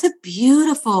together. That's a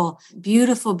beautiful,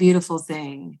 beautiful, beautiful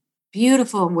thing.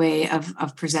 Beautiful way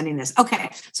of presenting this. Okay,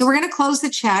 so we're going to close the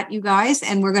chat, you guys,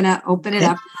 and we're going to open it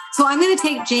up. So I'm going to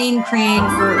take Jane Crane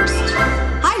first.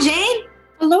 Hi, Jane.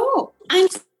 Hello. I'm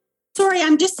sorry.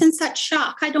 I'm just in such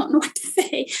shock. I don't know what to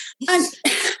say.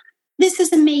 This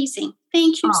is amazing.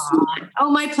 Thank you so much. Oh,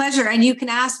 my pleasure. And you can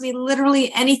ask me literally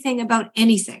anything about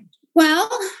anything. Well,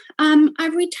 I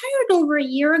retired over a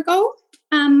year ago.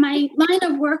 My line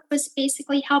of work was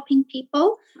basically helping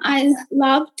people. I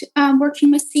loved working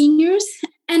with seniors,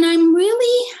 and I'm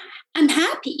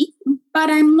happy, but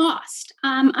I'm lost.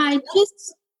 I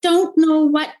just don't know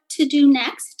what to do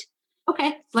next.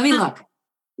 Okay, let me look.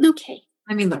 Okay.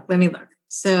 Let me look.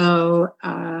 So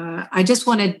I just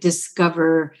want to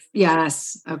discover.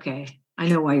 Yes. Okay. I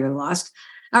know why you're lost.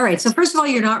 All right. So first of all,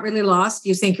 you're not really lost.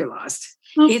 You think you're lost.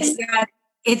 Okay.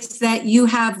 It's that you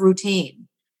have routine.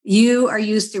 You are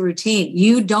used to routine.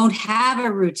 You don't have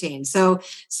a routine. So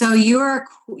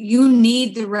you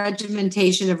need the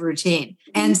regimentation of routine.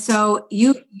 And so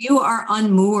you are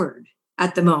unmoored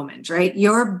at the moment, right?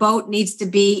 Your boat needs to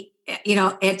be,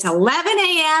 it's 11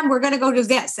 a.m. We're going to go do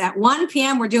this. At 1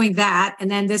 p.m. we're doing that. And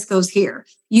then this goes here.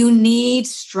 You need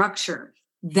structure.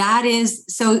 That is,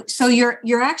 so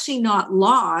you're actually not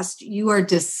lost. You are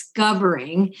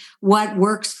discovering what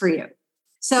works for you.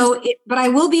 But I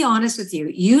will be honest with you,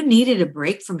 you needed a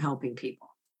break from helping people.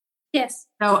 Yes.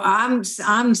 So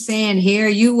I'm saying here,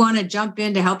 you want to jump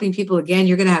into helping people again,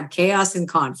 you're going to have chaos and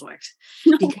conflict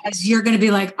because you're going to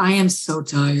be like, I am so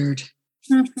tired.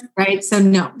 Mm-hmm. Right. So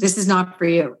no, this is not for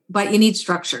you, but you need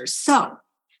structure. So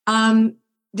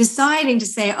deciding to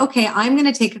say, okay, I'm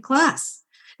going to take a class.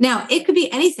 Now, it could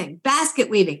be anything, basket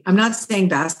weaving. I'm not saying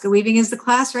basket weaving is the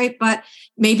class, right? But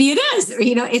maybe it is.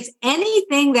 It's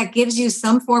anything that gives you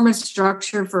some form of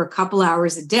structure for a couple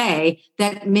hours a day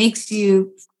that makes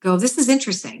you go, this is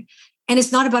interesting. And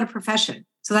it's not about a profession.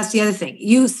 So that's the other thing.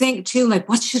 You think too, like,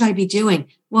 what should I be doing?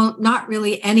 Well, not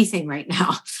really anything right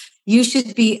now. You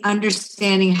should be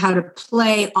understanding how to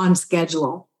play on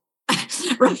schedule,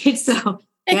 right? So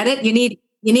get it? You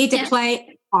need to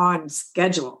play on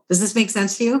schedule. Does this make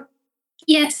sense to you?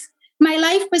 Yes. My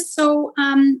life was so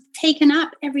taken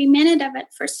up, every minute of it,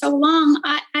 for so long.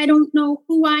 I don't know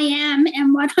who I am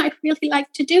and what I really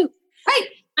like to do. Right.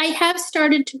 I have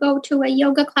started to go to a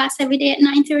yoga class every day at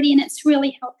 9:30, and it's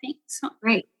really helping. So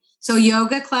great. So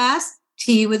yoga class,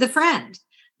 tea with a friend.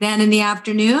 Then in the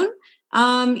afternoon,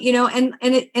 and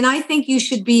I think you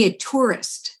should be a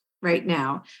tourist right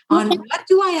now on what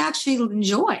do I actually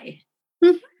enjoy?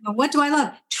 Mm-hmm. What do I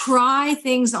love? Try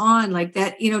things on like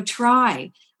that,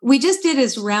 try. We just did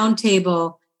this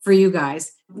roundtable for you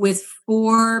guys with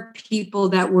 4 people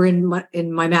that were in my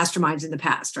masterminds in the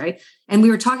past, right? And we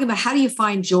were talking about how do you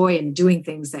find joy in doing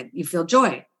things that you feel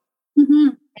joy? Mm-hmm.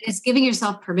 And it's giving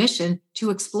yourself permission to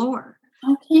explore.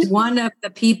 Okay. One of the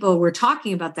people were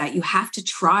talking about that. You have to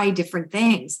try different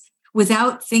things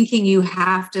without thinking you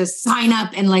have to sign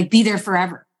up and be there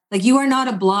forever. You are not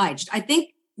obliged. I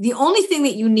think the only thing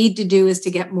that you need to do is to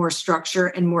get more structure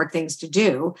and more things to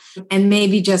do. And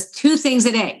maybe just 2 things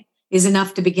a day is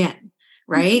enough to begin,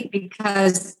 right?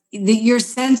 Because your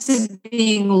sense of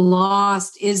being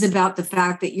lost is about the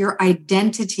fact that your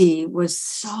identity was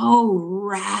so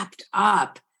wrapped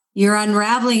up. You're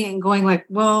unraveling it and going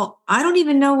well, I don't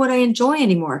even know what I enjoy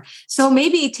anymore. So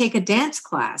maybe take a dance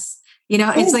class.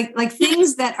 It's like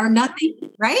things that are nothing,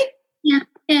 right? Yeah.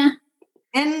 Yeah.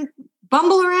 And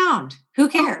bumble around. Who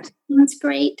cares? That's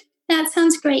great. That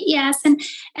sounds great. Yes. And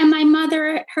my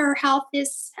mother, her health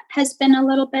has been a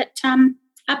little bit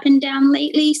up and down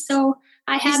lately. So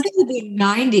I have to be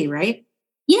 90, right?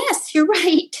 Yes, you're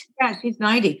right. Yeah, she's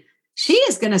 90. She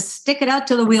is going to stick it out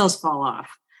till the wheels fall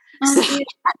off. Oh, dear.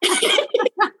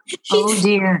 Oh,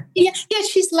 dear. Yeah,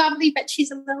 she's lovely, but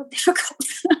she's a little difficult.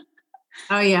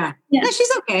 Oh, yeah. No,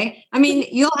 she's okay. I mean,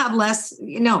 you'll have less,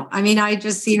 I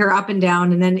just see her up and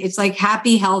down, and then it's like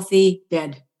happy, healthy,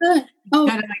 dead. Good. Oh,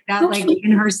 kind of like that, like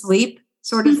in her sleep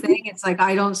sort of thing. It's like,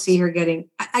 I don't see her getting,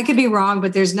 I could be wrong,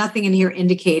 but there's nothing in here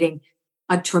indicating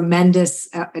a tremendous,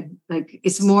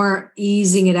 it's more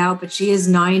easing it out, but she is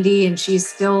 90 and she's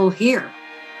still here.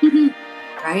 Mm-hmm.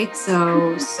 Right?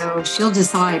 So she'll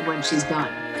decide when she's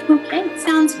done. Okay.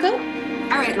 Sounds good.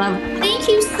 All right, love. Thank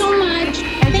you so much.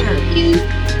 Thank you.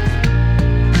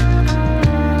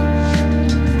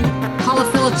 Paula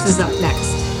Phillips is up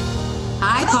next.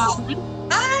 Hi, Paula.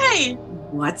 Hi.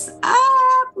 What's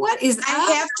up? What is up?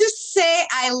 I have to say,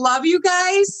 I love you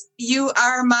guys. You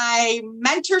are my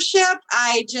mentorship.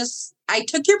 I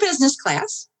took your business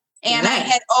class and I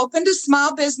had opened a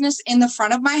small business in the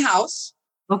front of my house.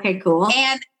 Okay, cool.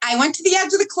 And I went to the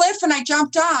edge of the cliff and I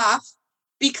jumped off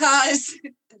because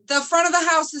the front of the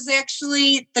house is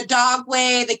actually the dog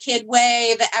way, the kid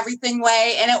way, the everything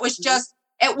way. And it was just,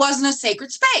 it wasn't a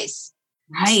sacred space.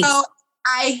 Right. So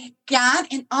I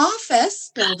got an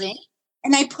office building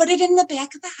and I put it in the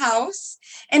back of the house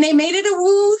and I made it a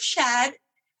woo shed.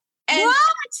 And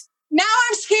now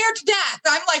I'm scared to death.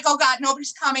 I'm like, oh God,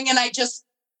 nobody's coming. And I just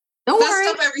messed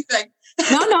up everything.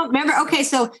 No, remember. Okay.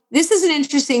 So this is an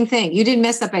interesting thing. You didn't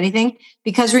mess up anything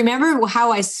because remember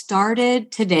how I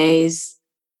started today's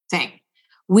thing.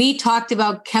 We talked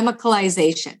about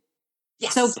chemicalization.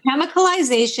 Yes. So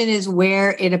chemicalization is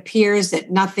where it appears that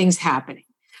nothing's happening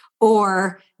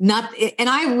or not. And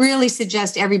I really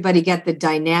suggest everybody get the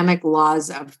dynamic laws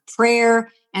of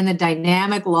prayer and the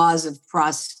dynamic laws of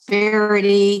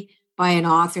prosperity by an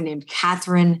author named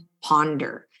Catherine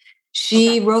Ponder.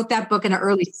 She wrote that book in the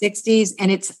early 60s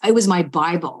and it was my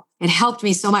Bible. It helped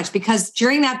me so much because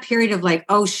during that period of like,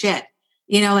 oh shit,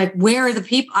 like where are the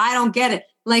people? I don't get it.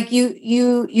 Like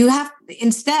you have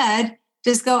instead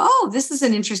just go, oh, this is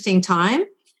an interesting time.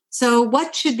 So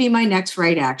what should be my next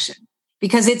right action?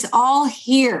 Because it's all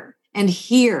here and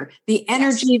here, the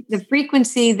energy, the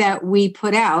frequency that we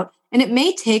put out, and it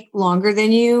may take longer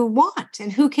than you want.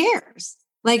 And who cares?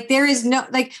 Like there is no,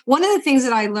 like one of the things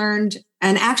that I learned,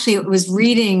 and actually it was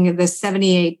reading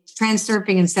the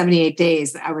Transurfing in 78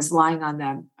 Days. I was lying on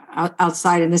the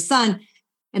outside in the sun.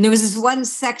 And there was this one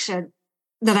section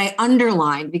that I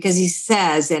underlined because he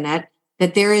says in it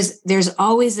that there's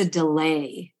always a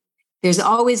delay. There's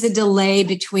always a delay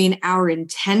between our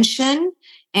intention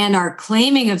and our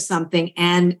claiming of something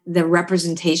and the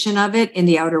representation of it in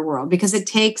the outer world, because it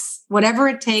takes whatever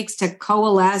it takes to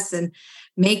coalesce and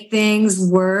make things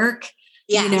work,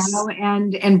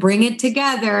 and bring it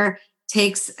together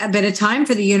takes a bit of time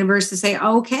for the universe to say,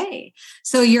 okay.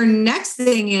 So your next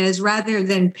thing is rather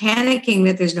than panicking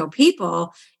that there's no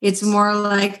people, it's more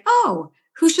like, oh,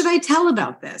 who should I tell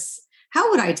about this? How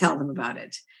would I tell them about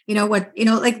it?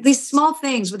 Like these small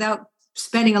things without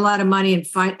spending a lot of money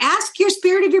and ask your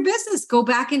spirit of your business, go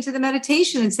back into the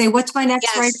meditation and say, what's my next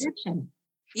right action?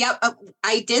 Yep.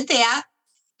 I did that.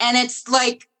 And it's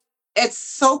like, it's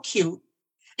so cute.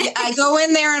 I go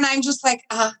in there and I'm just like,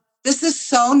 this is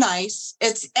so nice.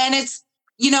 It's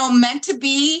meant to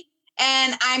be.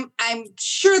 And I'm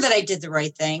sure that I did the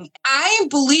right thing. I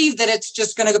believe that it's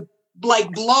just going to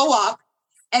like blow up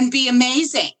and be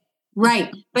amazing.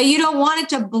 Right. But you don't want it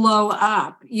to blow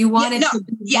up. You want it to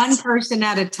be one person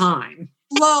at a time.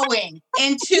 Flowing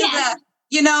into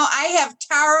I have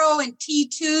Taro and Tea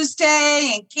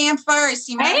Tuesday and Campfire. I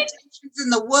see meditations in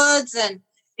the woods and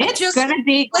it's just going to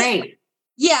be great.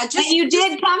 Yeah. And you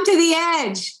did come to the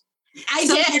edge. I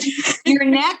did. Your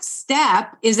next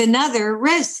step is another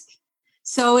risk.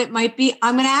 So it might be,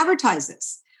 I'm going to advertise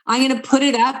this. I'm going to put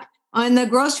it up on the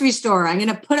grocery store. I'm going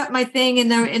to put up my thing in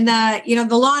the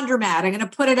the laundromat. I'm going to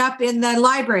put it up in the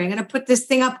library. I'm going to put this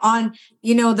thing up on,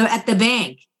 at the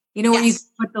bank, where you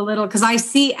put the little, because I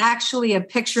see actually a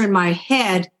picture in my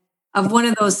head of one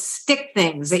of those stick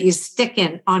things that you stick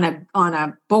in on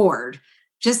a board.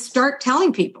 Just start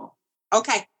telling people.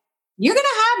 Okay. You're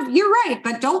right,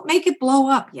 but don't make it blow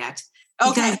up yet.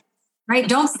 Okay. Right.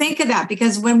 Don't think of that,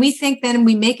 because when we think, then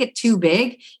we make it too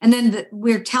big. And then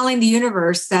we're telling the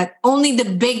universe that only the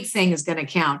big thing is going to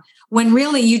count, when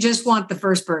really you just want the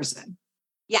first person.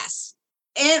 Yes.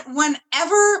 And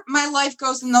whenever my life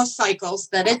goes in those cycles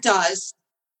that it does.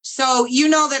 So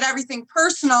that everything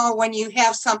personal, when you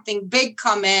have something big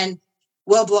come in,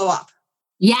 will blow up.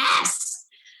 Yes,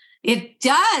 it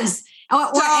does.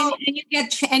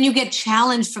 And you get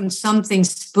challenged from something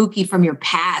spooky from your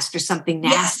past or something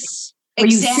nasty. Yes, where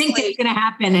exactly. You think it's going to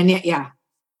happen, and yeah,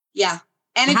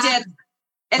 and it did.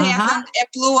 It happened. It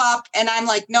blew up, and I'm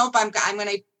like, nope. I'm going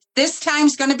to. This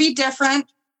time's going to be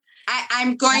different.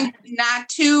 I'm going not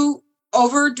to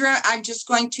I'm just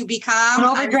going to be calm.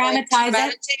 Over dramatize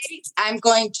it. I'm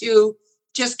going to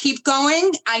just keep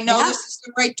going. I know this is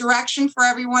the right direction for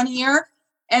everyone here.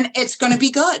 And it's going to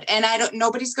be good. And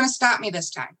nobody's going to stop me this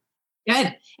time.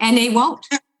 Good. And they won't.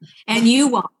 And you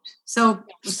won't. So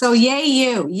yay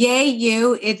you.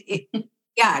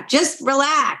 Just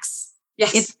relax.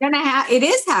 Yes. It's going to it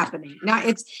is happening. Now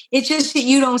it's just that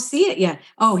you don't see it yet.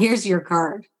 Oh, here's your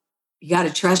card. You got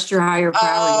to trust your higher power.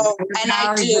 Oh, and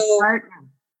I do.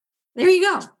 There you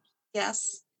go.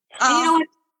 Yes. And you know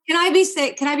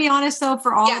what? Can I be honest though,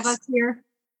 for all of us here?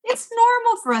 It's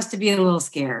normal for us to be a little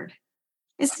scared.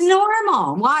 It's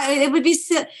normal. Why? It would be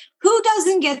who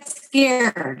doesn't get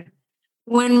scared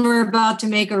when we're about to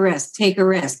take a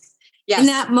risk? Yes. In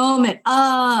that moment,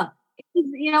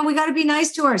 we got to be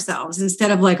nice to ourselves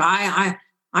instead of like, I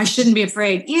shouldn't be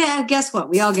afraid. Yeah, guess what?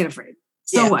 We all get afraid.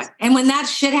 So what? And when that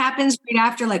shit happens right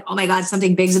after, like, oh my God,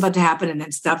 something big's about to happen, and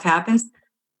then stuff happens,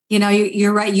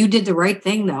 you're right. You did the right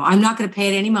thing, though. I'm not going to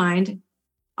pay it any mind.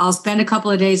 I'll spend a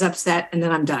couple of days upset, and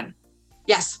then I'm done.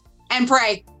 Yes. And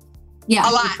pray. Yeah.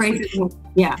 A lot. Pray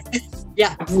yeah.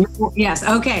 Yeah. Yes.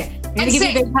 Okay. I'm going to give you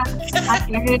a big hug.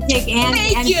 I'm going to take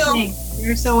Angie. Thank you. Sing.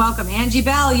 You're so welcome. Angie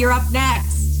Bell, you're up next.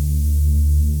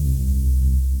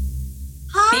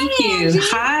 Hi, Thank you. Angie.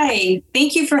 Hi.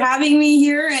 Thank you for having me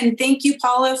here. And thank you,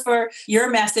 Paula, for your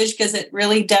message, because it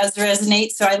really does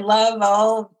resonate. So I love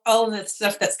all of the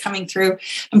stuff that's coming through.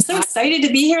 I'm so excited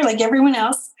to be here like everyone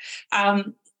else.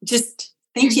 Just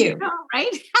thank you.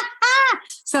 Right?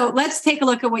 So let's take a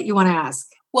look at what you want to ask.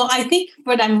 Well, I think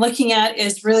what I'm looking at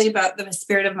is really about the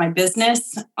spirit of my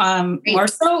business. More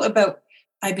so about,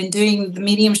 I've been doing the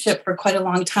mediumship for quite a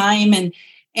long time,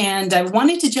 and I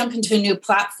wanted to jump into a new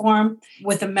platform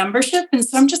with a membership. And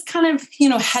so I'm just kind of,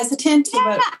 hesitant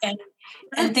about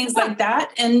and things like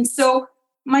that. And so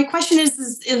my question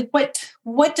is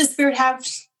what does Spirit have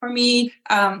for me?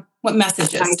 What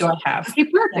messages do I have? Okay,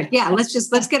 perfect. Yeah.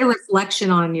 Let's get a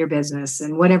reflection on your business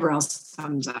and whatever else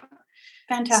comes up.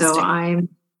 Fantastic. So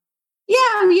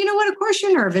you know what? Of course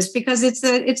you're nervous because it's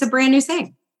a brand new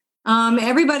thing.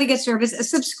 Everybody gets nervous. A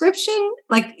subscription,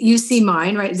 like you see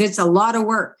mine, right? It's a lot of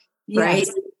work, right?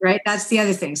 Yes. Right. That's the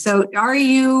other thing. So are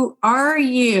you,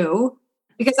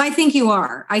 because I think you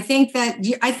are, I think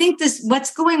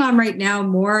what's going on right now,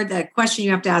 more the question you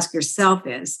have to ask yourself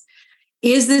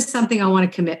is this something I want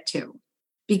to commit to?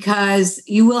 Because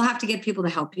you will have to get people to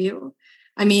help you.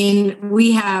 I mean,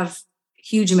 we have a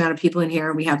huge amount of people in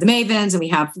here. We have the Mavens and we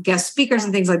have guest speakers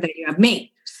and things like that. You have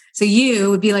me. So you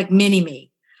would be like mini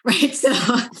me. Right.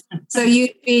 So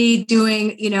you'd be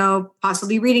doing,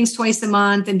 possibly readings twice a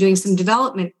month and doing some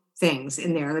development things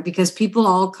in there because people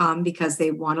all come because they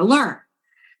want to learn.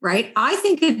 Right. I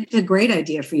think it's a great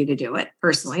idea for you to do it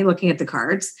personally, looking at the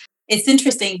cards. It's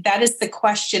interesting. That is the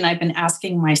question I've been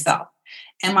asking myself.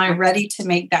 Am I ready to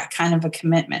make that kind of a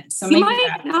commitment? So you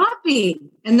might not be.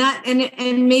 And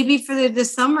maybe for the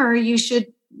summer, you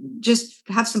should just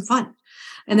have some fun.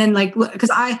 And then because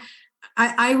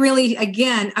I really,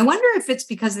 again, I wonder if it's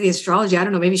because of the astrology. I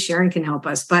don't know. Maybe Sharon can help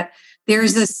us. But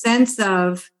there's a sense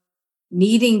of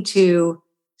needing to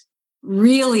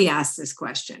really ask this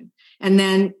question. And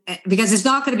then, because it's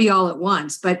not going to be all at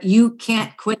once, but you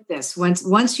can't quit this.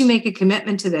 Once you make a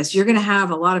commitment to this, you're going to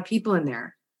have a lot of people in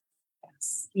there.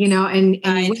 And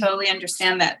I totally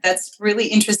understand that. That's really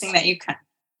interesting that you kind of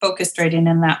focused right in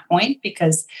on that point,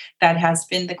 because that has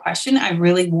been the question. I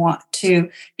really want to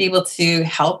be able to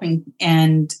help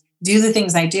and do the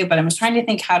things I do, but I was trying to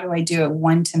think, how do I do it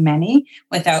one to many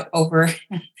without over.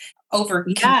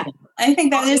 Yeah. I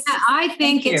think that is. I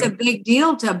think it's a big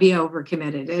deal to be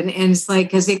overcommitted, and it's like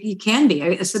because you can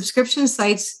be. Subscription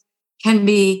sites can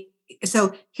be.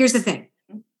 So here's the thing: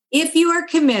 if you are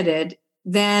committed,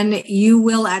 then you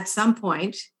will at some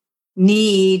point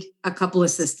need a couple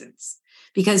assistants.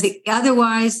 Because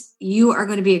otherwise you are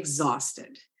going to be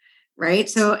exhausted, right?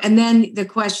 So, and then the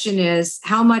question is,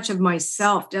 how much of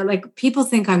myself, like people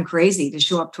think I'm crazy to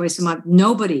show up twice a month.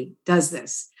 Nobody does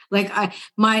this. Like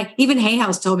even Hay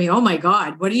House told me, oh my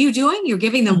God, what are you doing? You're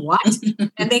giving them what?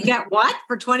 And they get what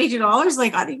for $22?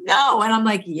 Like, I think no. And I'm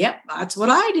like, yep, that's what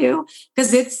I do.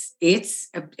 Because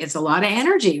it's a lot of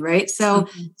energy, right? So,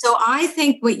 so I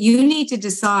think what you need to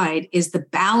decide is the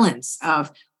balance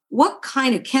of, what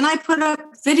kind of, can I put up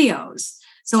videos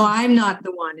so I'm not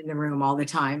the one in the room all the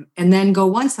time and then go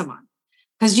once a month?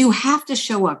 Because you have to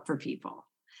show up for people.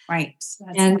 Right.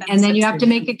 And then you have to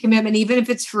make a commitment, even if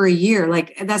it's for a year.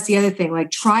 Like that's the other thing,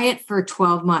 like try it for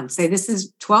 12 months. Say this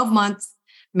is 12 months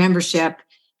membership.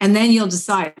 And then you'll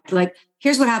decide, like,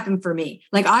 here's what happened for me.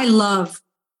 Like I love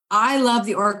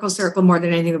the Oracle Circle more than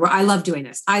anything in the world. I love doing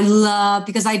this.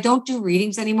 Because I don't do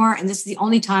readings anymore. And this is the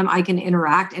only time I can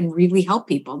interact and really help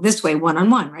people this way,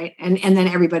 one-on-one, right? And then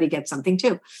everybody gets something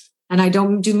too. And I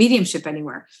don't do mediumship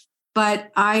anywhere.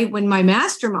 But when my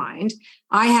mastermind,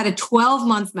 I had a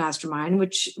 12-month mastermind,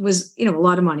 which was, a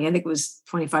lot of money. I think it was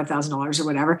 $25,000 or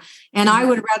whatever. And I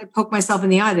would rather poke myself in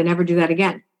the eye than never do that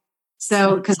again.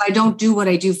 So, because I don't do what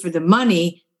I do for the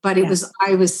money, but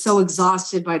I was so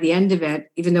exhausted by the end of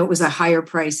it, even though it was a higher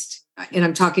priced, and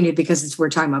I'm talking to you because we're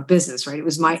talking about business, right?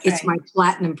 It's my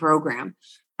platinum program.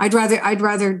 I'd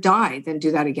rather die than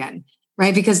do that again,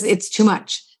 right? Because it's too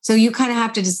much. So you kind of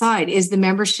have to decide, is the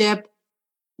membership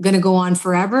going to go on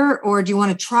forever? Or do you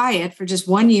want to try it for just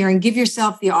 1 year and give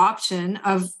yourself the option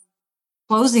of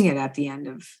closing it at the end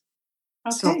of,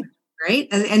 right?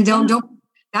 And don't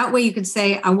That way you can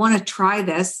say, I want to try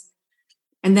this.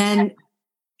 And then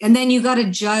you got to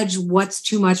judge what's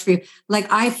too much for you.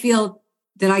 Like I feel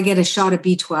that I get a shot of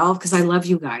B12 because I love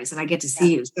you guys and I get to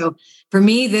see you. So for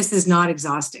me, this is not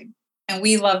exhausting. And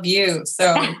we love you.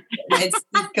 So it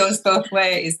goes both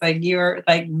ways. Like you're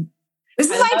like, this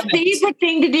is my favorite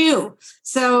thing to do.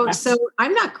 So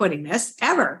I'm not quitting this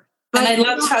ever. But and I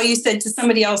loved how you said to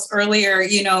somebody else earlier,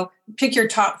 you know, pick your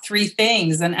top 3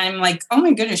 things. And I'm like, oh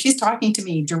my goodness, she's talking to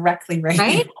me directly right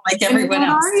now, like everyone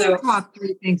else. What are your top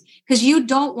 3 things? Because you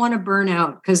don't want to burn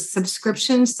out, because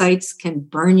subscription sites can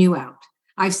burn you out.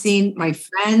 I've seen my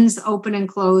friends open and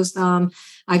close them.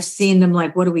 I've seen them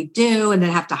like, what do we do? And then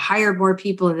have to hire more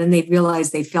people. And then they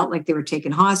realize they felt like they were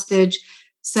taken hostage.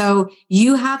 So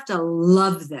you have to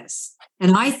love this.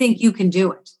 And I think you can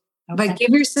do it. But give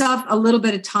yourself a little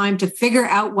bit of time to figure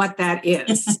out what that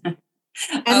is. And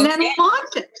then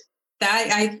launch it.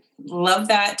 I love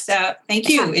that. Thank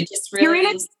you. It just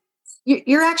really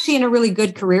you're actually in a really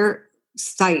good career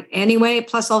site anyway.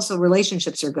 Plus also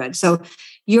relationships are good. So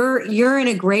you're in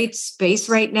a great space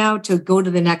right now to go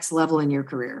to the next level in your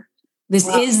career. This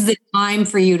is the time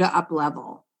for you to up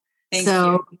level. Thank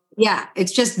you. Yeah,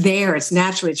 it's just there. It's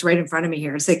naturally, it's right in front of me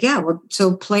here. It's like,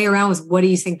 so play around with what do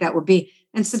you think that would be?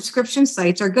 And subscription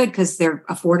sites are good because they're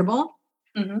affordable,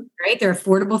 right? They're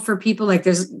affordable for people. Like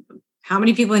how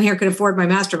many people in here could afford my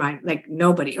mastermind? Like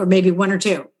nobody, or maybe 1 or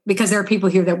 2, because there are people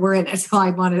here that were in it. So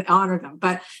I want to honor them.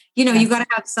 But, you got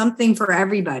to have something for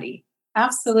everybody.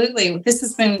 Absolutely. This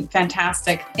has been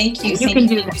fantastic. Thank you.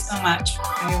 Thank you so much.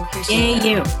 I appreciate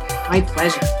it. My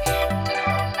pleasure.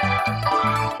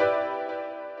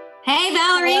 Hey,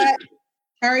 Valerie.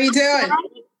 How are you doing?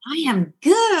 I am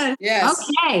good. Yes.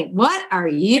 Okay. What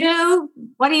do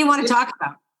you want to talk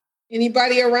about?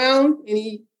 Anybody around?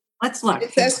 Let's look.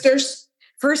 Ancestors?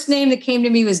 First name that came to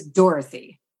me was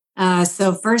Dorothy.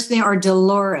 So first name, or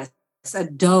Dolores, a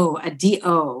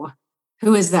D-O.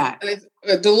 Who is that?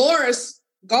 Dolores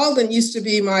Galden used to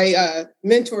be my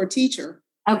mentor teacher.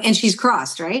 Oh, and she's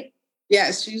crossed, right?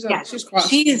 Yes, she's crossed.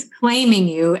 She is claiming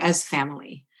you as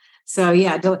family. So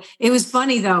it was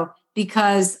funny though,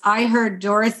 because I heard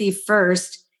Dorothy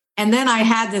first, and then I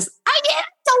had this, I get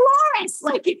Dolores.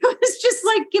 Like it was just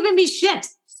like giving me shit.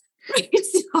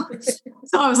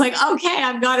 So I was like, okay,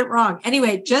 I've got it wrong.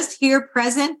 Anyway, just here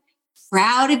present,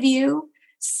 proud of you,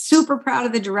 super proud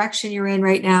of the direction you're in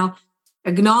right now,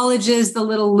 acknowledges the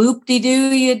little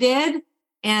loop-de-doo you did,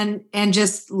 and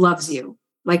just loves you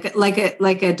like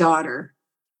a daughter.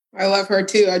 I love her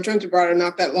too. I dreamt about her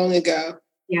not that long ago.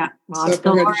 Yeah. Well, it's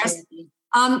Dolores.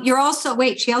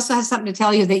 She also has something to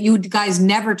tell you that you guys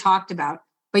never talked about,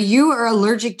 but you are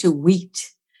allergic to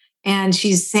wheat, and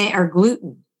she's saying, or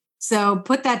gluten. So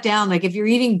put that down. Like if you're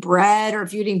eating bread, or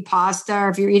if you're eating pasta, or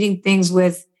if you're eating things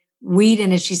with wheat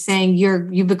in it, she's saying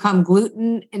you become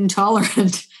gluten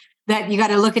intolerant, that you got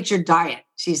to look at your diet,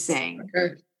 she's saying.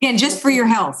 Okay. Again, just for your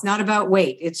health, not about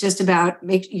weight. It's just about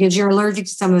because you're allergic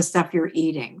to some of the stuff you're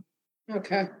eating.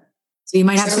 Okay. So you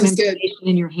might have some inflammation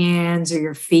in your hands or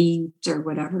your feet or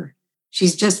whatever.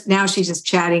 She's just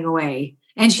chatting away,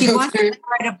 and she wants to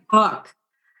write a book.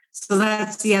 So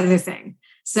that's the other thing.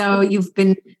 So you've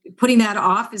been putting that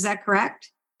off. Is that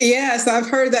correct? Yes. I've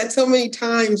heard that so many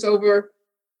times over.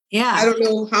 Yeah. I don't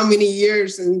know how many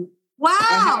years. And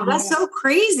wow, that's so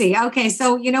crazy. Okay.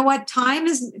 So you know what? Time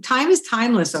is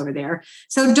timeless over there.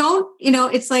 So don't,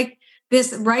 it's like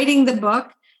this writing the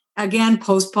book, again,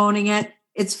 postponing it.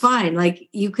 It's fine. Like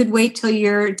you could wait till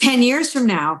you're 10 years from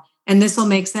now and this will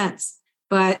make sense.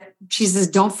 But she says,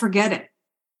 don't forget it.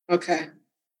 Okay.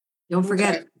 Don't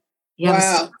forget it. You have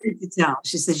a story to tell.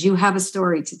 She says, you have a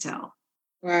story to tell.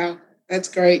 Wow. That's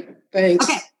great. Thanks.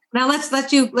 Okay. Now let's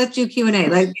do Q&A.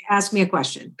 Like ask me a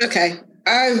question. Okay.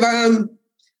 I've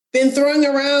been throwing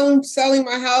around selling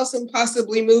my house and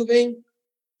possibly moving.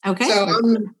 Okay. So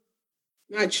I'm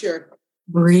not sure.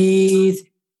 Breathe.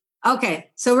 Okay.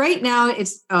 So right now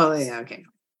it's, okay.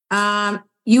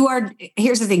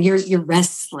 Here's the thing. You're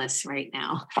restless right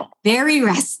now. Very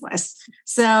restless.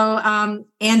 So,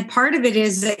 and part of it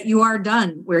is that you are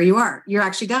done where you are. You're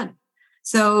actually done.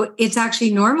 So it's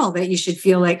actually normal that you should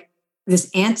feel like this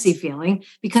antsy feeling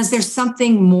because there's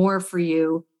something more for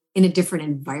you in a different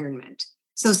environment.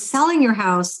 So selling your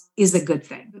house is a good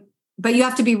thing, but you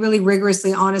have to be really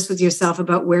rigorously honest with yourself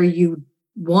about where you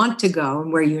want to go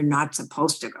and where you're not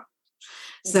supposed to go.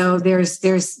 So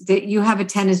you have a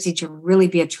tendency to really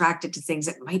be attracted to things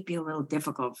that might be a little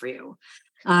difficult for you.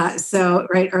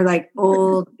 Right. Or like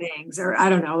old things, or I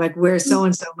don't know, like where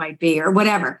so-and-so might be or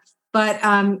whatever, but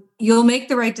you'll make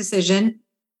the right decision.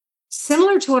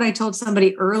 Similar to what I told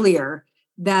somebody earlier,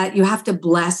 that you have to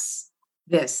bless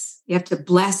this. You have to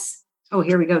bless. Oh,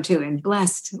 here we go too. And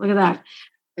blessed. Look at that.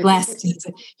 Blessed.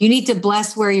 You need to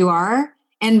bless where you are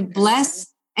and bless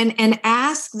and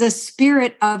ask the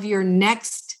spirit of your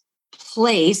next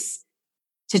place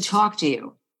to talk to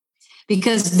you,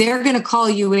 because they're going to call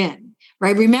you in,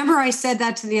 right? Remember, I said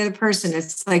that to the other person.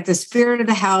 It's like the spirit of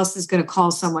the house is going to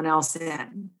call someone else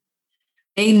in.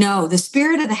 They know, the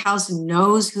spirit of the house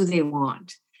knows who they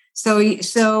want.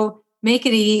 So make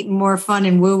it more fun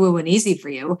and woo-woo and easy for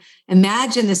you.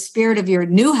 Imagine the spirit of your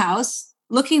new house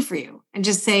looking for you and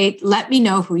just say, let me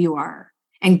know who you are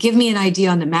and give me an idea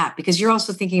on the map, because you're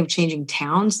also thinking of changing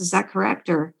towns. Is that correct?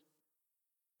 Or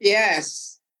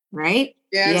yes. Right?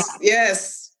 Yes. Yeah.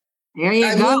 Yes. There you go.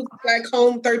 I moved back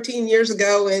home 13 years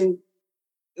ago. And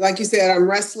like you said, I'm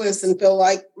restless and feel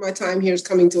like my time here is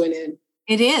coming to an end.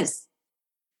 It is.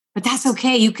 But that's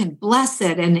okay. You can bless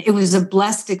it. And it was a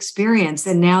blessed experience.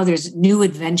 And now there's new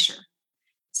adventure.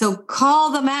 So call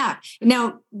the map.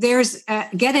 Now there's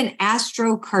get an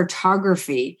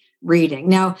astrocartography reading.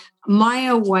 Now,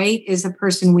 Maya White is a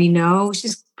person we know.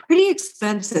 She's pretty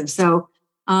expensive. So,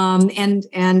 and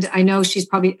I know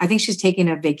I think she's taking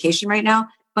a vacation right now,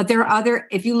 but there are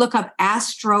if you look up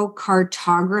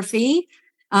astrocartography,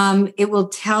 it will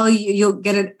tell you, you'll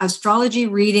get an astrology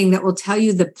reading that will tell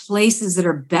you the places that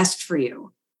are best for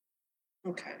you.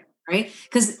 Okay. Right?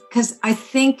 Because I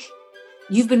think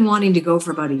you've been wanting to go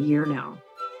for about a year now.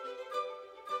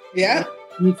 Yeah.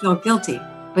 And you feel guilty,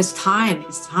 but it's time.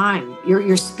 It's time.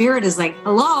 Your spirit is like,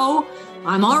 hello,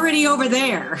 I'm already over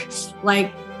there.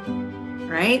 Like,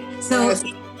 right? So yes.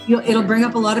 It'll bring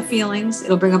up a lot of feelings.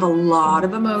 It'll bring up a lot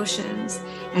of emotions,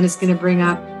 and it's going to bring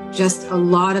up just a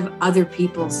lot of other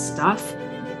people's stuff,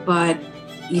 but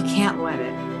you can't let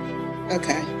it.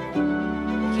 Okay.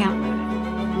 You can't let it.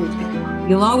 Okay.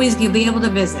 You'll be able to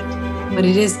visit, but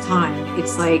it is time.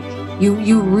 It's like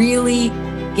you really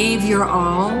gave your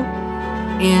all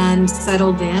and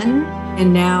settled in,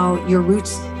 and now your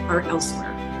roots are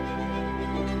elsewhere.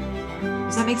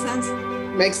 Does that make sense?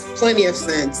 Makes plenty of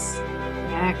sense.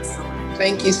 Excellent.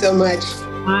 Thank you so much.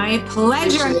 My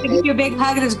pleasure. I'm giving you a big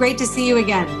hug. It was great to see you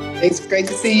again. It's great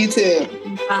to see you too.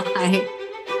 Bye.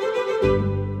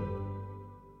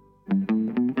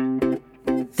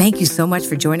 Thank you so much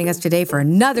for joining us today for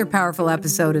another powerful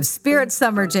episode of Spirit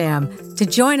Summer Jam. To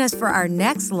join us for our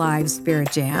next live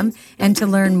Spirit Jam and to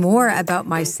learn more about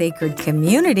my sacred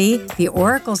community, the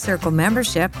Oracle Circle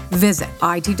membership, visit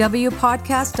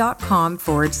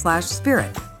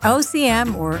itwpodcast.com/spirit.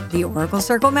 OCM, or the Oracle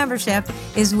Circle membership,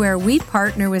 is where we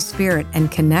partner with Spirit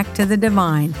and connect to the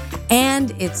divine.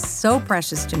 And it's so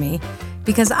precious to me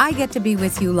because I get to be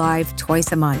with you live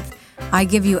twice a month. I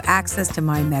give you access to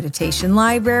my meditation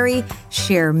library,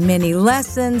 share mini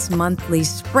lessons, monthly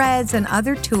spreads, and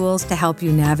other tools to help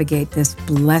you navigate this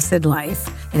blessed life.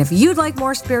 And if you'd like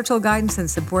more spiritual guidance and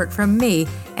support from me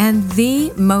and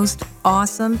the most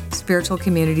awesome spiritual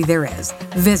community there is,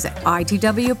 visit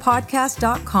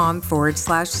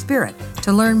itwpodcast.com/spirit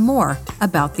to learn more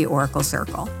about the Oracle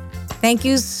Circle. Thank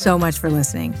you so much for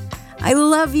listening. I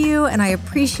love you and I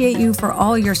appreciate you for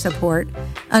all your support.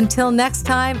 Until next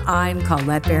time, I'm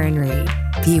Colette Baron-Reid.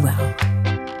 Be well.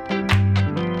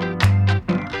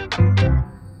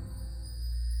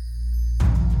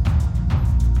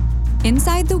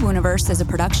 Inside the Wooniverse is a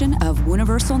production of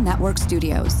Wooniversal Network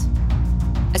Studios.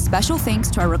 A special thanks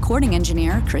to our recording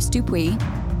engineer, Chris Dupuis,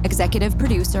 executive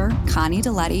producer, Connie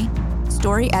Deletti,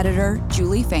 story editor,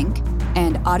 Julie Fink,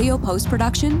 and audio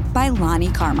post-production by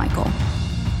Lonnie Carmichael.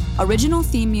 Original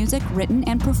theme music written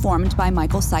and performed by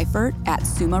Michael Seifert at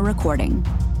Suma Recording.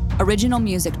 Original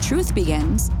music Truth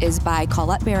Begins is by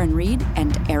Colette Baron-Reid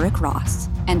and Eric Ross.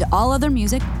 And all other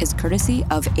music is courtesy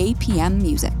of APM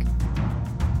Music.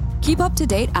 Keep up to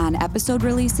date on episode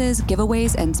releases,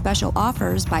 giveaways, and special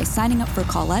offers by signing up for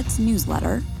Colette's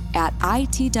newsletter at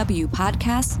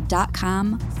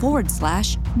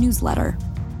itwpodcast.com/newsletter.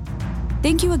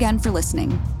 Thank you again for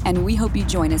listening, and we hope you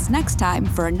join us next time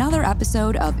for another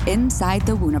episode of Inside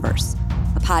the Wooniverse,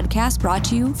 a podcast brought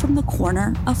to you from the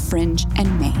corner of Fringe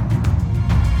and Maine.